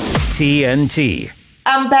Radio, TNT.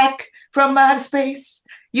 I'm back from outer space.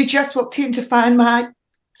 You just walked in to find my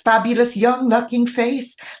fabulous young-looking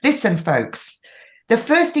face. Listen, folks, the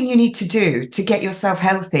first thing you need to do to get yourself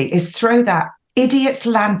healthy is throw that idiot's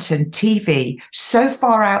lantern TV so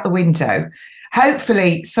far out the window.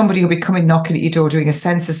 Hopefully somebody will be coming knocking at your door doing a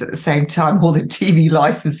census at the same time, all the TV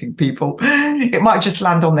licensing people. It might just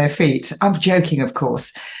land on their feet. I'm joking, of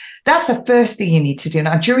course. That's the first thing you need to do.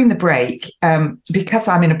 Now, during the break, because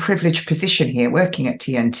I'm in a privileged position here working at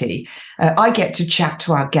TNT, I get to chat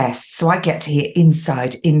to our guests. So I get to hear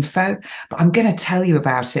inside info, but I'm going to tell you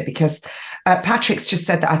about it because Patrick's just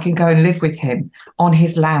said that I can go and live with him on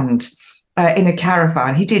his land in a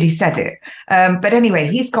caravan. He said it. But anyway,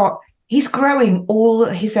 he's growing all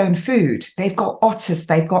his own food. They've got otters,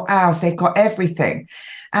 they've got owls, they've got everything.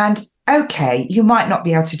 And okay, you might not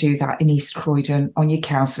be able to do that in East Croydon on your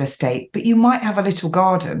council estate, but you might have a little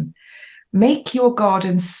garden. Make your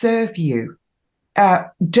garden serve you.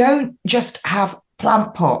 Don't just have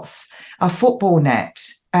plant pots, a football net,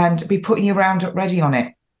 and be putting your Roundup Ready on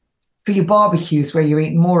it. for your barbecues where you're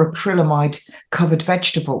eating more acrylamide covered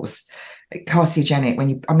vegetables,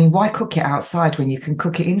 carcinogenic. Why cook it outside when you can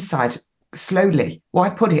cook it inside slowly? Why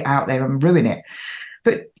put it out there and ruin it?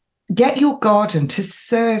 But get your garden to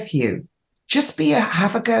serve you. Just be a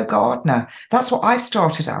have-a-go gardener. That's what I've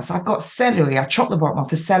started as. I've got celery. I chop the bottom off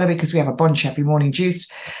the celery because we have a bunch every morning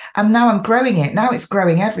juice. And now I'm growing it. Now it's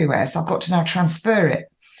growing everywhere. So I've got to now transfer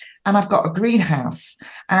it. And I've got a greenhouse.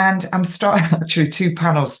 And I'm starting, actually 2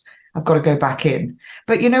 panels. I've got to go back in.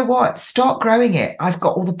 But you know what? Start growing it. I've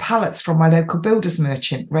got all the pallets from my local builder's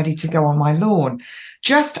merchant ready to go on my lawn.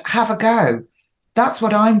 Just have a go. That's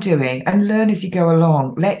what I'm doing. And learn as you go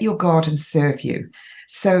along. Let your garden serve you.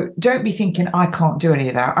 So don't be thinking, I can't do any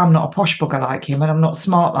of that. I'm not a posh bugger like him and I'm not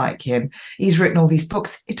smart like him. He's written all these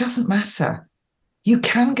books. It doesn't matter. You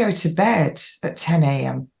can go to bed at 10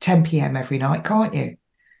 a.m., 10 p.m. every night, can't you?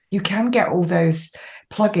 You can get all those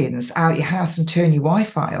plugins out your house and turn your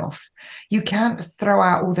Wi-Fi off. You can throw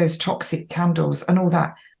out all those toxic candles and all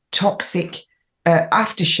that toxic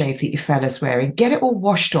aftershave that your fella's wearing. Get it all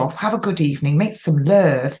washed off. Have a good evening. Make some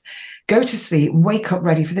love. Go to sleep and wake up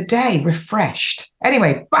ready for the day, refreshed.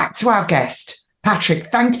 Anyway, back to our guest. Patrick,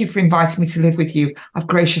 thank you for inviting me to live with you. I've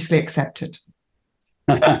graciously accepted.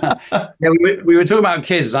 Yeah, we were talking about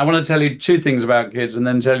kids. I want to tell you 2 things about kids and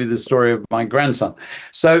then tell you the story of my grandson.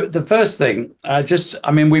 So the first thing,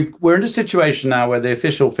 we're in a situation now where the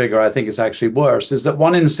official figure, I think is actually worse, is that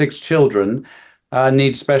 1 in 6 children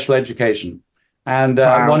need special education. And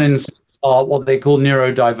Wow. 1 in 6 are what they call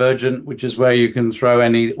neurodivergent, which is where you can throw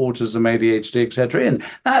any autism, ADHD, etc. in.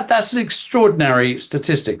 That's an extraordinary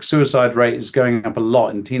statistic. Suicide rate is going up a lot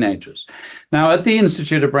in teenagers. Now, at the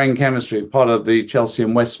Institute of Brain Chemistry, part of the Chelsea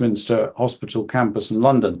and Westminster Hospital campus in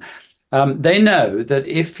London, they know that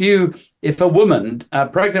if a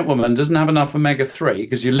pregnant woman doesn't have enough omega-3,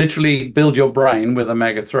 because you literally build your brain with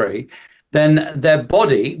omega-3, then their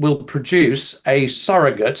body will produce a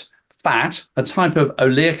surrogate fat, a type of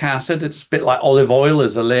oleic acid. It's a bit like olive oil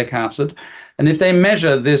is oleic acid. And if they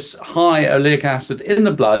measure this high oleic acid in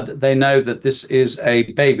the blood, they know that this is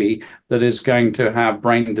a baby that is going to have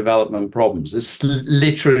brain development problems. It's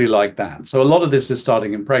literally like that. So a lot of this is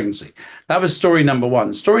starting in pregnancy. That was story number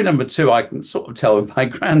 1. Story number 2, I can sort of tell with my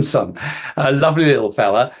grandson, a lovely little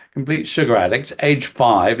fella, complete sugar addict, age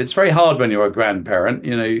 5. It's very hard when you're a grandparent.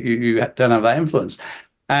 You don't have that influence.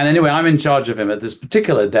 And anyway, I'm in charge of him at this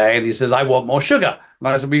particular day, and he says, I want more sugar. And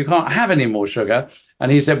I said, well, you can't have any more sugar. And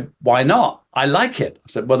he said, why not? I like it. I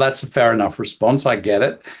said, well, that's a fair enough response. I get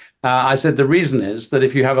it. I said, the reason is that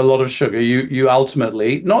if you have a lot of sugar, you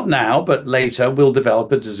ultimately, not now, but later, will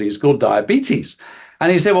develop a disease called diabetes. And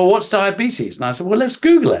he said, well, what's diabetes? And I said, well, let's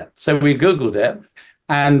Google it. So we Googled it,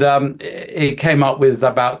 and it came up with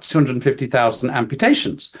about 250,000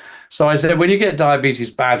 amputations. So I said, when you get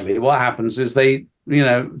diabetes badly, what happens is they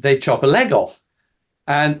chop a leg off.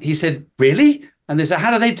 And he said, really? And they said,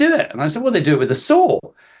 how do they do it? And I said, well, they do it with a saw.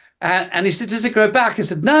 And he said, does it grow back? I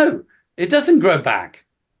said, no, it doesn't grow back.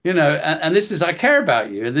 And this is, I care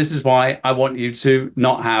about you. And this is why I want you to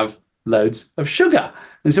not have loads of sugar.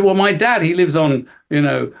 And he said, well, my dad, he lives on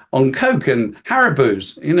Coke and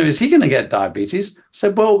Haribo's. Is he going to get diabetes? I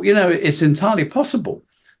said, well, it's entirely possible.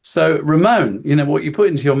 So Ramon, what you put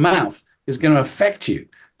into your mouth is going to affect you.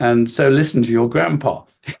 And so listen to your grandpa.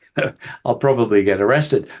 I'll probably get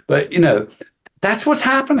arrested. But, that's what's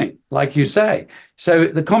happening, like you say. So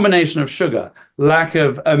the combination of sugar, lack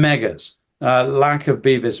of omegas, lack of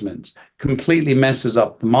B vitamins completely messes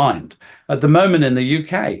up the mind. At the moment in the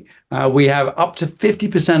UK, we have up to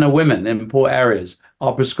 50% of women in poor areas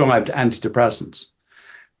are prescribed antidepressants.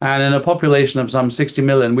 And in a population of some 60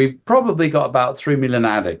 million, we've probably got about 3 million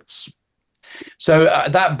addicts. So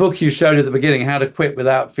that book you showed at the beginning, How to Quit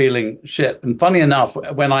Without Feeling Shit. And funny enough,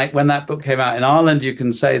 when that book came out in Ireland, you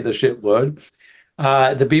can say the shit word.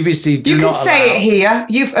 The BBC do not allow... You can say it here.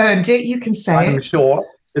 You've earned it. You can say it. I'm sure.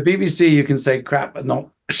 The BBC, you can say crap, but not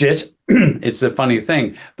shit. It's a funny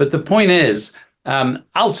thing. But the point is,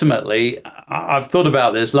 ultimately, I've thought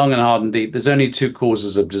about this long and hard and deep. There's only 2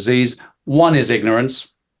 causes of disease. One is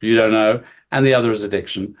ignorance, you don't know, and the other is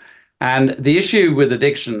addiction. And the issue with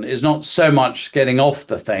addiction is not so much getting off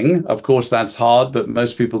the thing. Of course, that's hard, but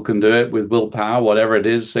most people can do it with willpower, whatever it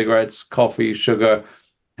is, cigarettes, coffee, sugar,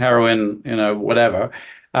 heroin, whatever.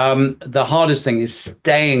 The hardest thing is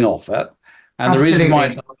staying off it. And Absolutely. The reason why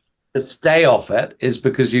it's hard to stay off it is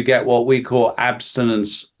because you get what we call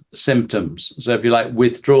abstinence symptoms. So if you like,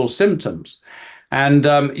 withdrawal symptoms. And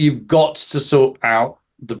you've got to sort out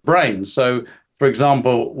the brain. So for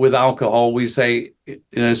example, with alcohol, we say,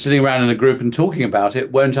 sitting around in a group and talking about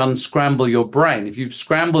it won't unscramble your brain. If you've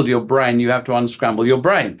scrambled your brain, you have to unscramble your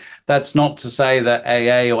brain. That's not to say that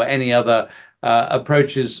AA or any other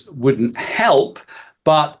approaches wouldn't help,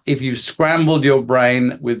 but if you've scrambled your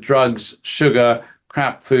brain with drugs, sugar,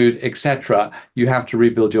 crap food, etc., you have to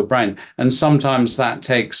rebuild your brain. And sometimes that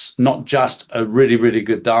takes not just a really, really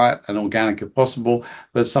good diet and organic if possible,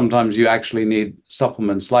 but sometimes you actually need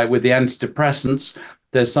supplements. Like with the antidepressants,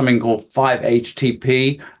 there's something called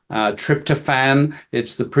 5-HTP, tryptophan.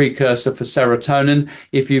 It's the precursor for serotonin.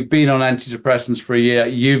 If you've been on antidepressants for a year,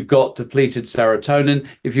 you've got depleted serotonin.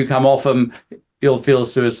 If you come off them, you'll feel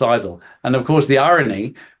suicidal. And of course, the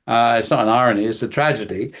irony, it's not an irony, it's a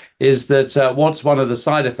tragedy, is that what's one of the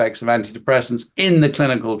side effects of antidepressants in the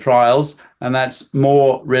clinical trials, and that's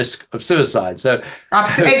more risk of suicide. So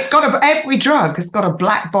it's got every drug has got a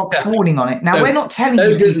black box warning on it. Now, we're not telling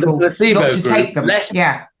you people not to take them.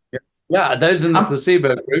 Those in the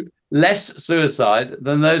placebo group, less suicide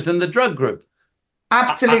than those in the drug group.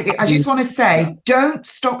 Absolutely. I just want to say, don't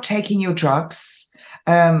stop taking your drugs.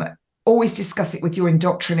 Always discuss it with your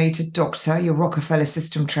indoctrinated doctor, your Rockefeller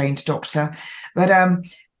system trained doctor. But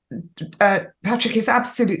Patrick is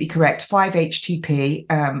absolutely correct. 5-HTP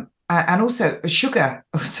and also sugar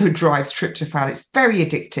also drives tryptophan. It's very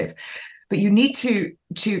addictive. But you need to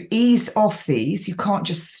ease off these. You can't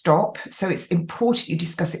just stop. So it's important you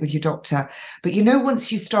discuss it with your doctor. But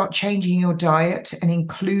once you start changing your diet and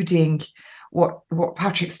including what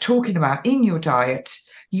Patrick's talking about in your diet,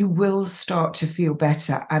 you will start to feel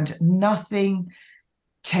better, and nothing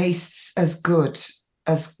tastes as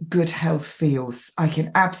good health feels. I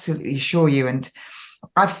can absolutely assure you. And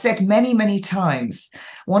I've said many, many times,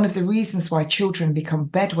 one of the reasons why children become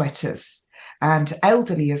bedwetters and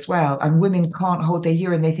elderly as well, and women can't hold their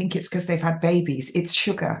urine, they think it's because they've had babies. It's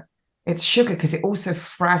sugar. It's sugar because it also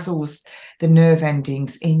frazzles the nerve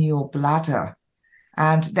endings in your bladder,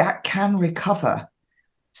 and that can recover.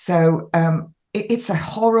 So, it's a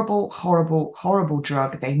horrible, horrible, horrible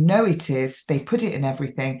drug. They know it is. They put it in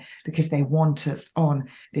everything because they want us on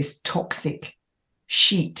this toxic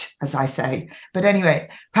sheet, as I say. But anyway,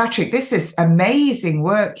 Patrick, this is amazing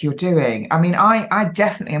work you're doing. I mean, I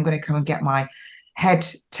definitely am going to come and get my head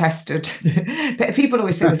tested. People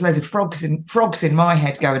always say there's loads of frogs in my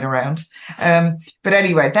head going around. But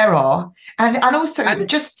anyway, there are. And also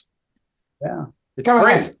just... Yeah. It's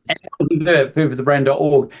free. Anyone can do it,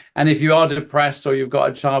 foodforthebrain.org. And if you are depressed or you've got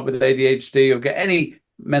a child with ADHD or get any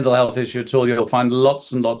mental health issue at all, you'll find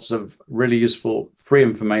lots and lots of really useful free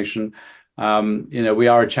information. We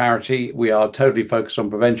are a charity. We are totally focused on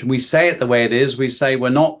prevention. We say it the way it is. We say we're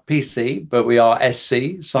not PC, but we are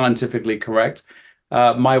SC, scientifically correct.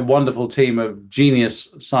 My wonderful team of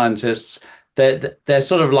genius scientists, they're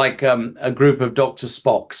sort of like a group of Dr.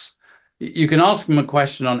 Spocks. You can ask them a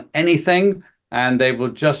question on anything, and they will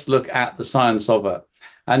just look at the science of it.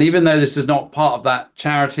 And even though this is not part of that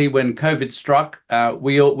charity, when COVID struck,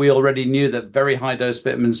 we already knew that very high dose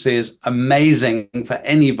vitamin C is amazing for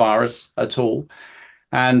any virus at all.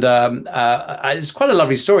 And it's quite a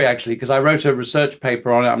lovely story, actually, because I wrote a research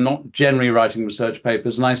paper on it. I'm not generally writing research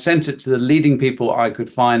papers, and I sent it to the leading people I could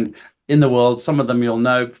find in the world. Some of them you'll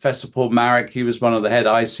know. Professor Paul Marek, he was one of the head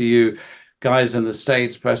ICU guys in the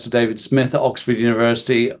States, Professor David Smith at Oxford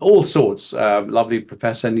University, all sorts, lovely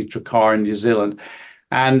Professor Nitra Carr in New Zealand.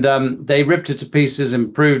 And they ripped it to pieces,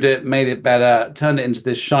 improved it, made it better, turned it into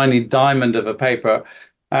this shiny diamond of a paper.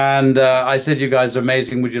 And I said, you guys are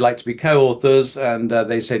amazing. Would you like to be co-authors? And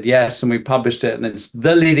they said yes, and we published it. And it's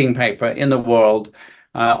the leading paper in the world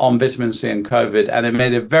on vitamin C and COVID. And it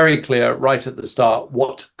made it very clear right at the start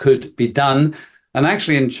what could be done. And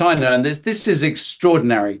actually in China, and this is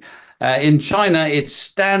extraordinary, in China, it's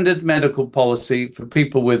standard medical policy for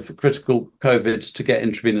people with critical COVID to get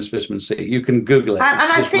intravenous vitamin C. You can Google it. And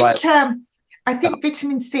I think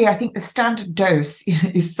vitamin C, I think the standard dose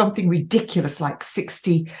is something ridiculous, like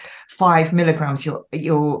 65 milligrams.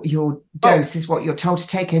 Your dose is what you're told to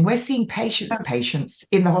take. And we're seeing patients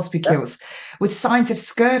in the hospitals with signs of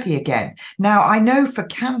scurvy again. Now, I know for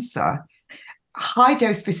cancer, high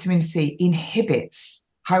dose vitamin C inhibits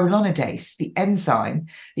hyaluronidase, the enzyme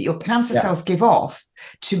that your cancer cells give off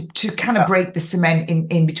to kind of break the cement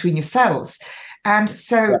in between your cells. And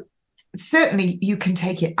so certainly you can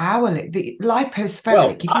take it hourly. The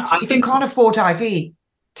lipospheric, if you can't afford IV,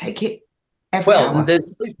 take it every hour.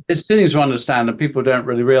 There's two things to understand, and people don't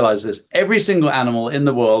really realize this. Every single animal in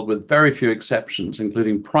the world, with very few exceptions,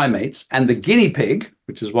 including primates and the guinea pig,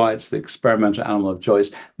 which is why it's the experimental animal of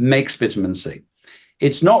choice, makes vitamin C.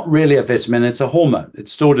 It's not really a vitamin, it's a hormone.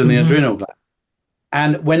 It's stored in the adrenal gland.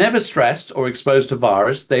 And whenever stressed or exposed to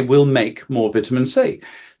virus, they will make more vitamin C.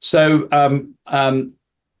 So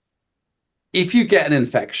if you get an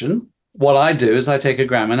infection, what I do is I take a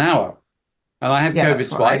gram an hour. And I had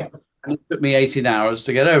COVID twice, and it took me 18 hours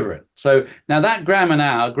to get over it. So now that gram an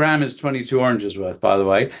hour, gram is 22 oranges worth, by the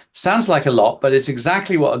way. Sounds like a lot, but it's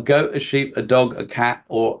exactly what a goat, a sheep, a dog, a cat,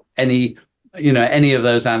 or any of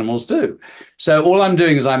those animals do. So all I'm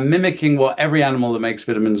doing is I'm mimicking what every animal that makes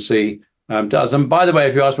vitamin C does. And by the way,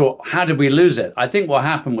 if you ask, well, how did we lose it? I think what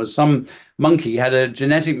happened was some monkey had a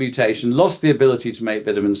genetic mutation, lost the ability to make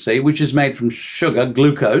vitamin C, which is made from sugar,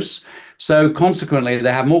 glucose. So consequently,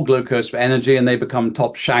 they have more glucose for energy and they become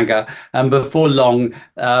top shagger. And before long,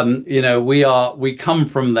 we come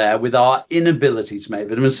from there with our inability to make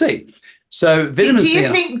vitamin C. So vitamin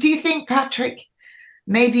C. Do you think, Patrick,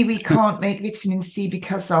 maybe we can't make vitamin C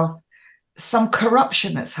because of some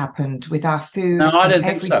corruption that's happened with our food and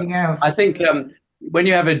everything else? I think when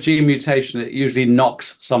you have a gene mutation, it usually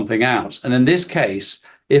knocks something out. And in this case,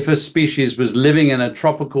 if a species was living in a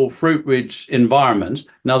tropical fruit-rich environment,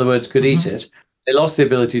 in other words, could eat it, they lost the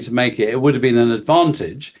ability to make it. It would have been an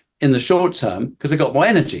advantage in the short term because they got more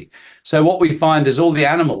energy. So what we find is all the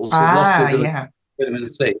animals that lost the ability to vitamin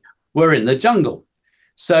C were in the jungle.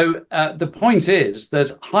 So the point is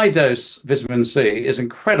that high-dose vitamin C is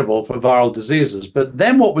incredible for viral diseases. But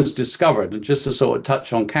then what was discovered, and just to sort of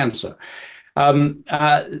touch on cancer,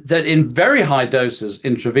 that in very high doses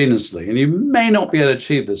intravenously, and you may not be able to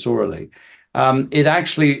achieve this orally, it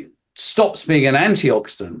actually stops being an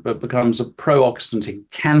antioxidant, but becomes a pro-oxidant in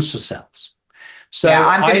cancer cells. So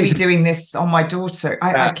I'm going to be doing this on my daughter.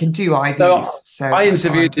 I can do IVs. So I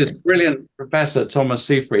interviewed this brilliant professor, Thomas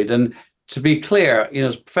Seyfried, and to be clear,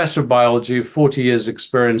 as professor of biology, 40 years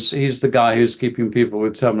experience, he's the guy who's keeping people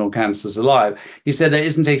with terminal cancers alive. He said there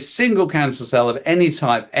isn't a single cancer cell of any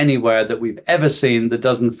type anywhere that we've ever seen that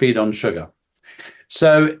doesn't feed on sugar.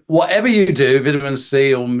 So whatever you do, vitamin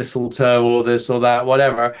C or mistletoe or this or that,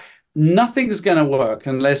 whatever, nothing's going to work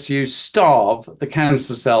unless you starve the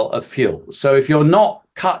cancer cell of fuel. So if you're not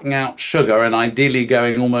cutting out sugar and ideally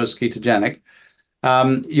going almost ketogenic,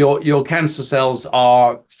 your cancer cells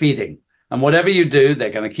are feeding. And whatever you do, they're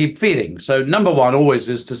going to keep feeding. So number one always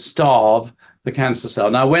is to starve the cancer cell.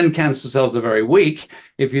 Now, when cancer cells are very weak,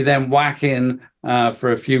 if you then whack in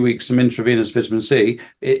for a few weeks some intravenous vitamin C,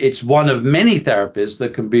 it's one of many therapies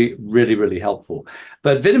that can be really, really helpful.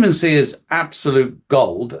 But vitamin C is absolute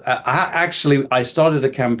gold. I started a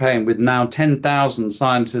campaign with now 10,000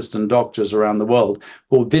 scientists and doctors around the world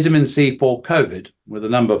called Vitamin C for COVID, with the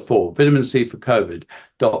number 4,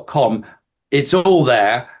 vitaminc4covid.com. It's all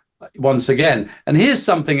there. Once again, and here's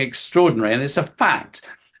something extraordinary, and it's a fact.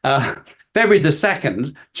 February the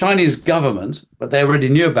 2nd, Chinese government, but they already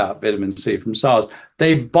knew about vitamin C from SARS,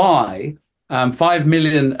 they buy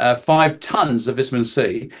 5 tons of vitamin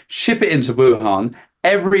C, ship it into Wuhan.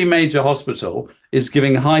 Every major hospital is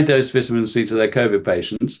giving high-dose vitamin C to their COVID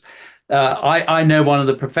patients. I know one of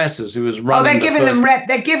the professors who was running.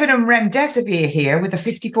 They're giving them remdesivir here with a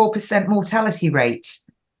 54% mortality rate.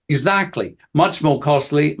 Exactly. Much more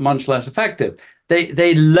costly, much less effective.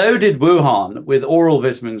 They loaded Wuhan with oral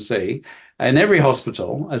vitamin C in every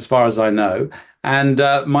hospital, as far as I know. And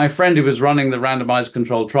my friend who was running the randomized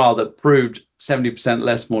controlled trial that proved 70%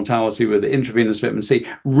 less mortality with intravenous vitamin C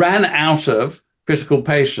ran out of critical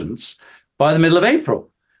patients by the middle of April.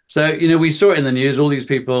 So, we saw it in the news, all these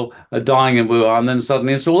people are dying in Wuhan, then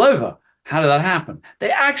suddenly it's all over. How did that happen?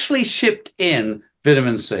 They actually shipped in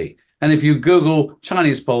vitamin C. And if you Google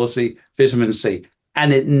Chinese policy, vitamin C,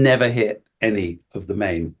 and it never hit any of the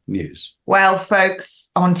main news. Well, folks,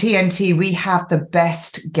 on TNT, we have the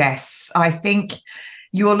best guests. I think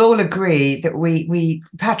you'll all agree that we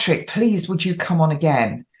Patrick, please, would you come on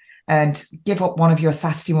again and give up one of your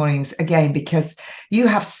Saturday mornings again, because you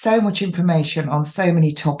have so much information on so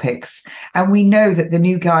many topics. And we know that the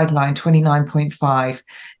new guideline 29.5,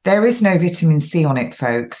 there is no vitamin C on it,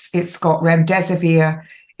 folks. It's got remdesivir,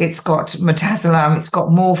 it's got metazolam, it's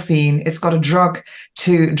got morphine, it's got a drug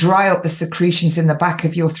to dry up the secretions in the back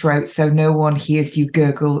of your throat so no one hears you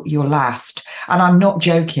gurgle your last. And I'm not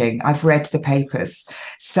joking. I've read the papers.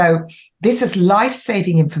 So this is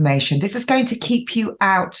life-saving information. This is going to keep you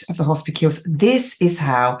out of the hospitals. This is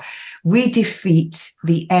how we defeat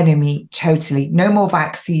the enemy totally. No more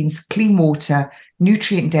vaccines, clean water,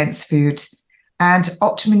 nutrient-dense food, and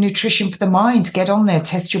optimum nutrition for the mind. Get on there,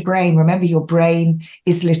 test your brain. Remember, your brain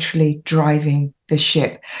is literally driving the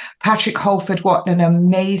ship. Patrick Holford, what an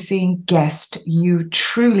amazing guest you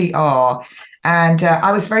truly are. And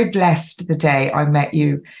I was very blessed the day I met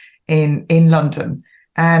you in London.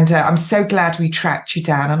 And I'm so glad we tracked you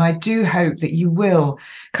down. And I do hope that you will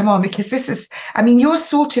come on, because this is, I mean, you're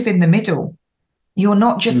sort of in the middle. You're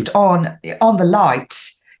not just on the light.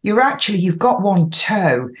 You've got one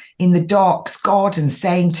toe in the dark garden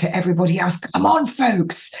saying to everybody else, come on,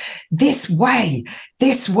 folks, this way.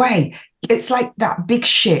 It's like that big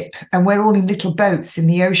ship and we're all in little boats in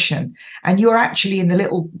the ocean and you're actually in the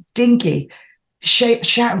little dinghy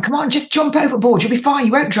shouting, come on, just jump overboard. You'll be fine.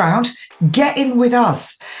 You won't drown. Get in with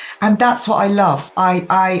us. And that's what I love.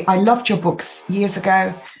 I loved your books years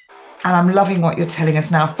ago and I'm loving what you're telling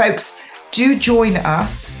us now. Folks, do join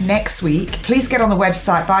us next week. Please get on the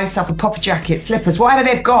website, buy yourself a puffer jacket, slippers, whatever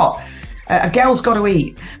they've got. A girl's got to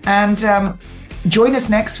eat. And join us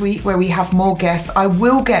next week where we have more guests. I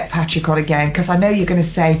will get Patrick on again because I know you're going to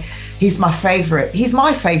say he's my favourite. He's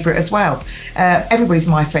my favourite as well. Everybody's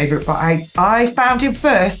my favourite, but I found him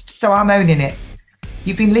first, so I'm owning it.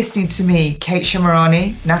 You've been listening to me, Kate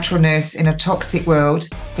Shemirani, natural nurse in a toxic world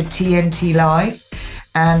for TNT Live.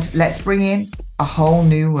 And let's bring in a whole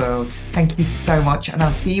new world. Thank you so much. And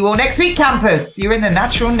I'll see you all next week, campers. You're in the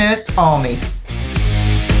Natural Nurse Army.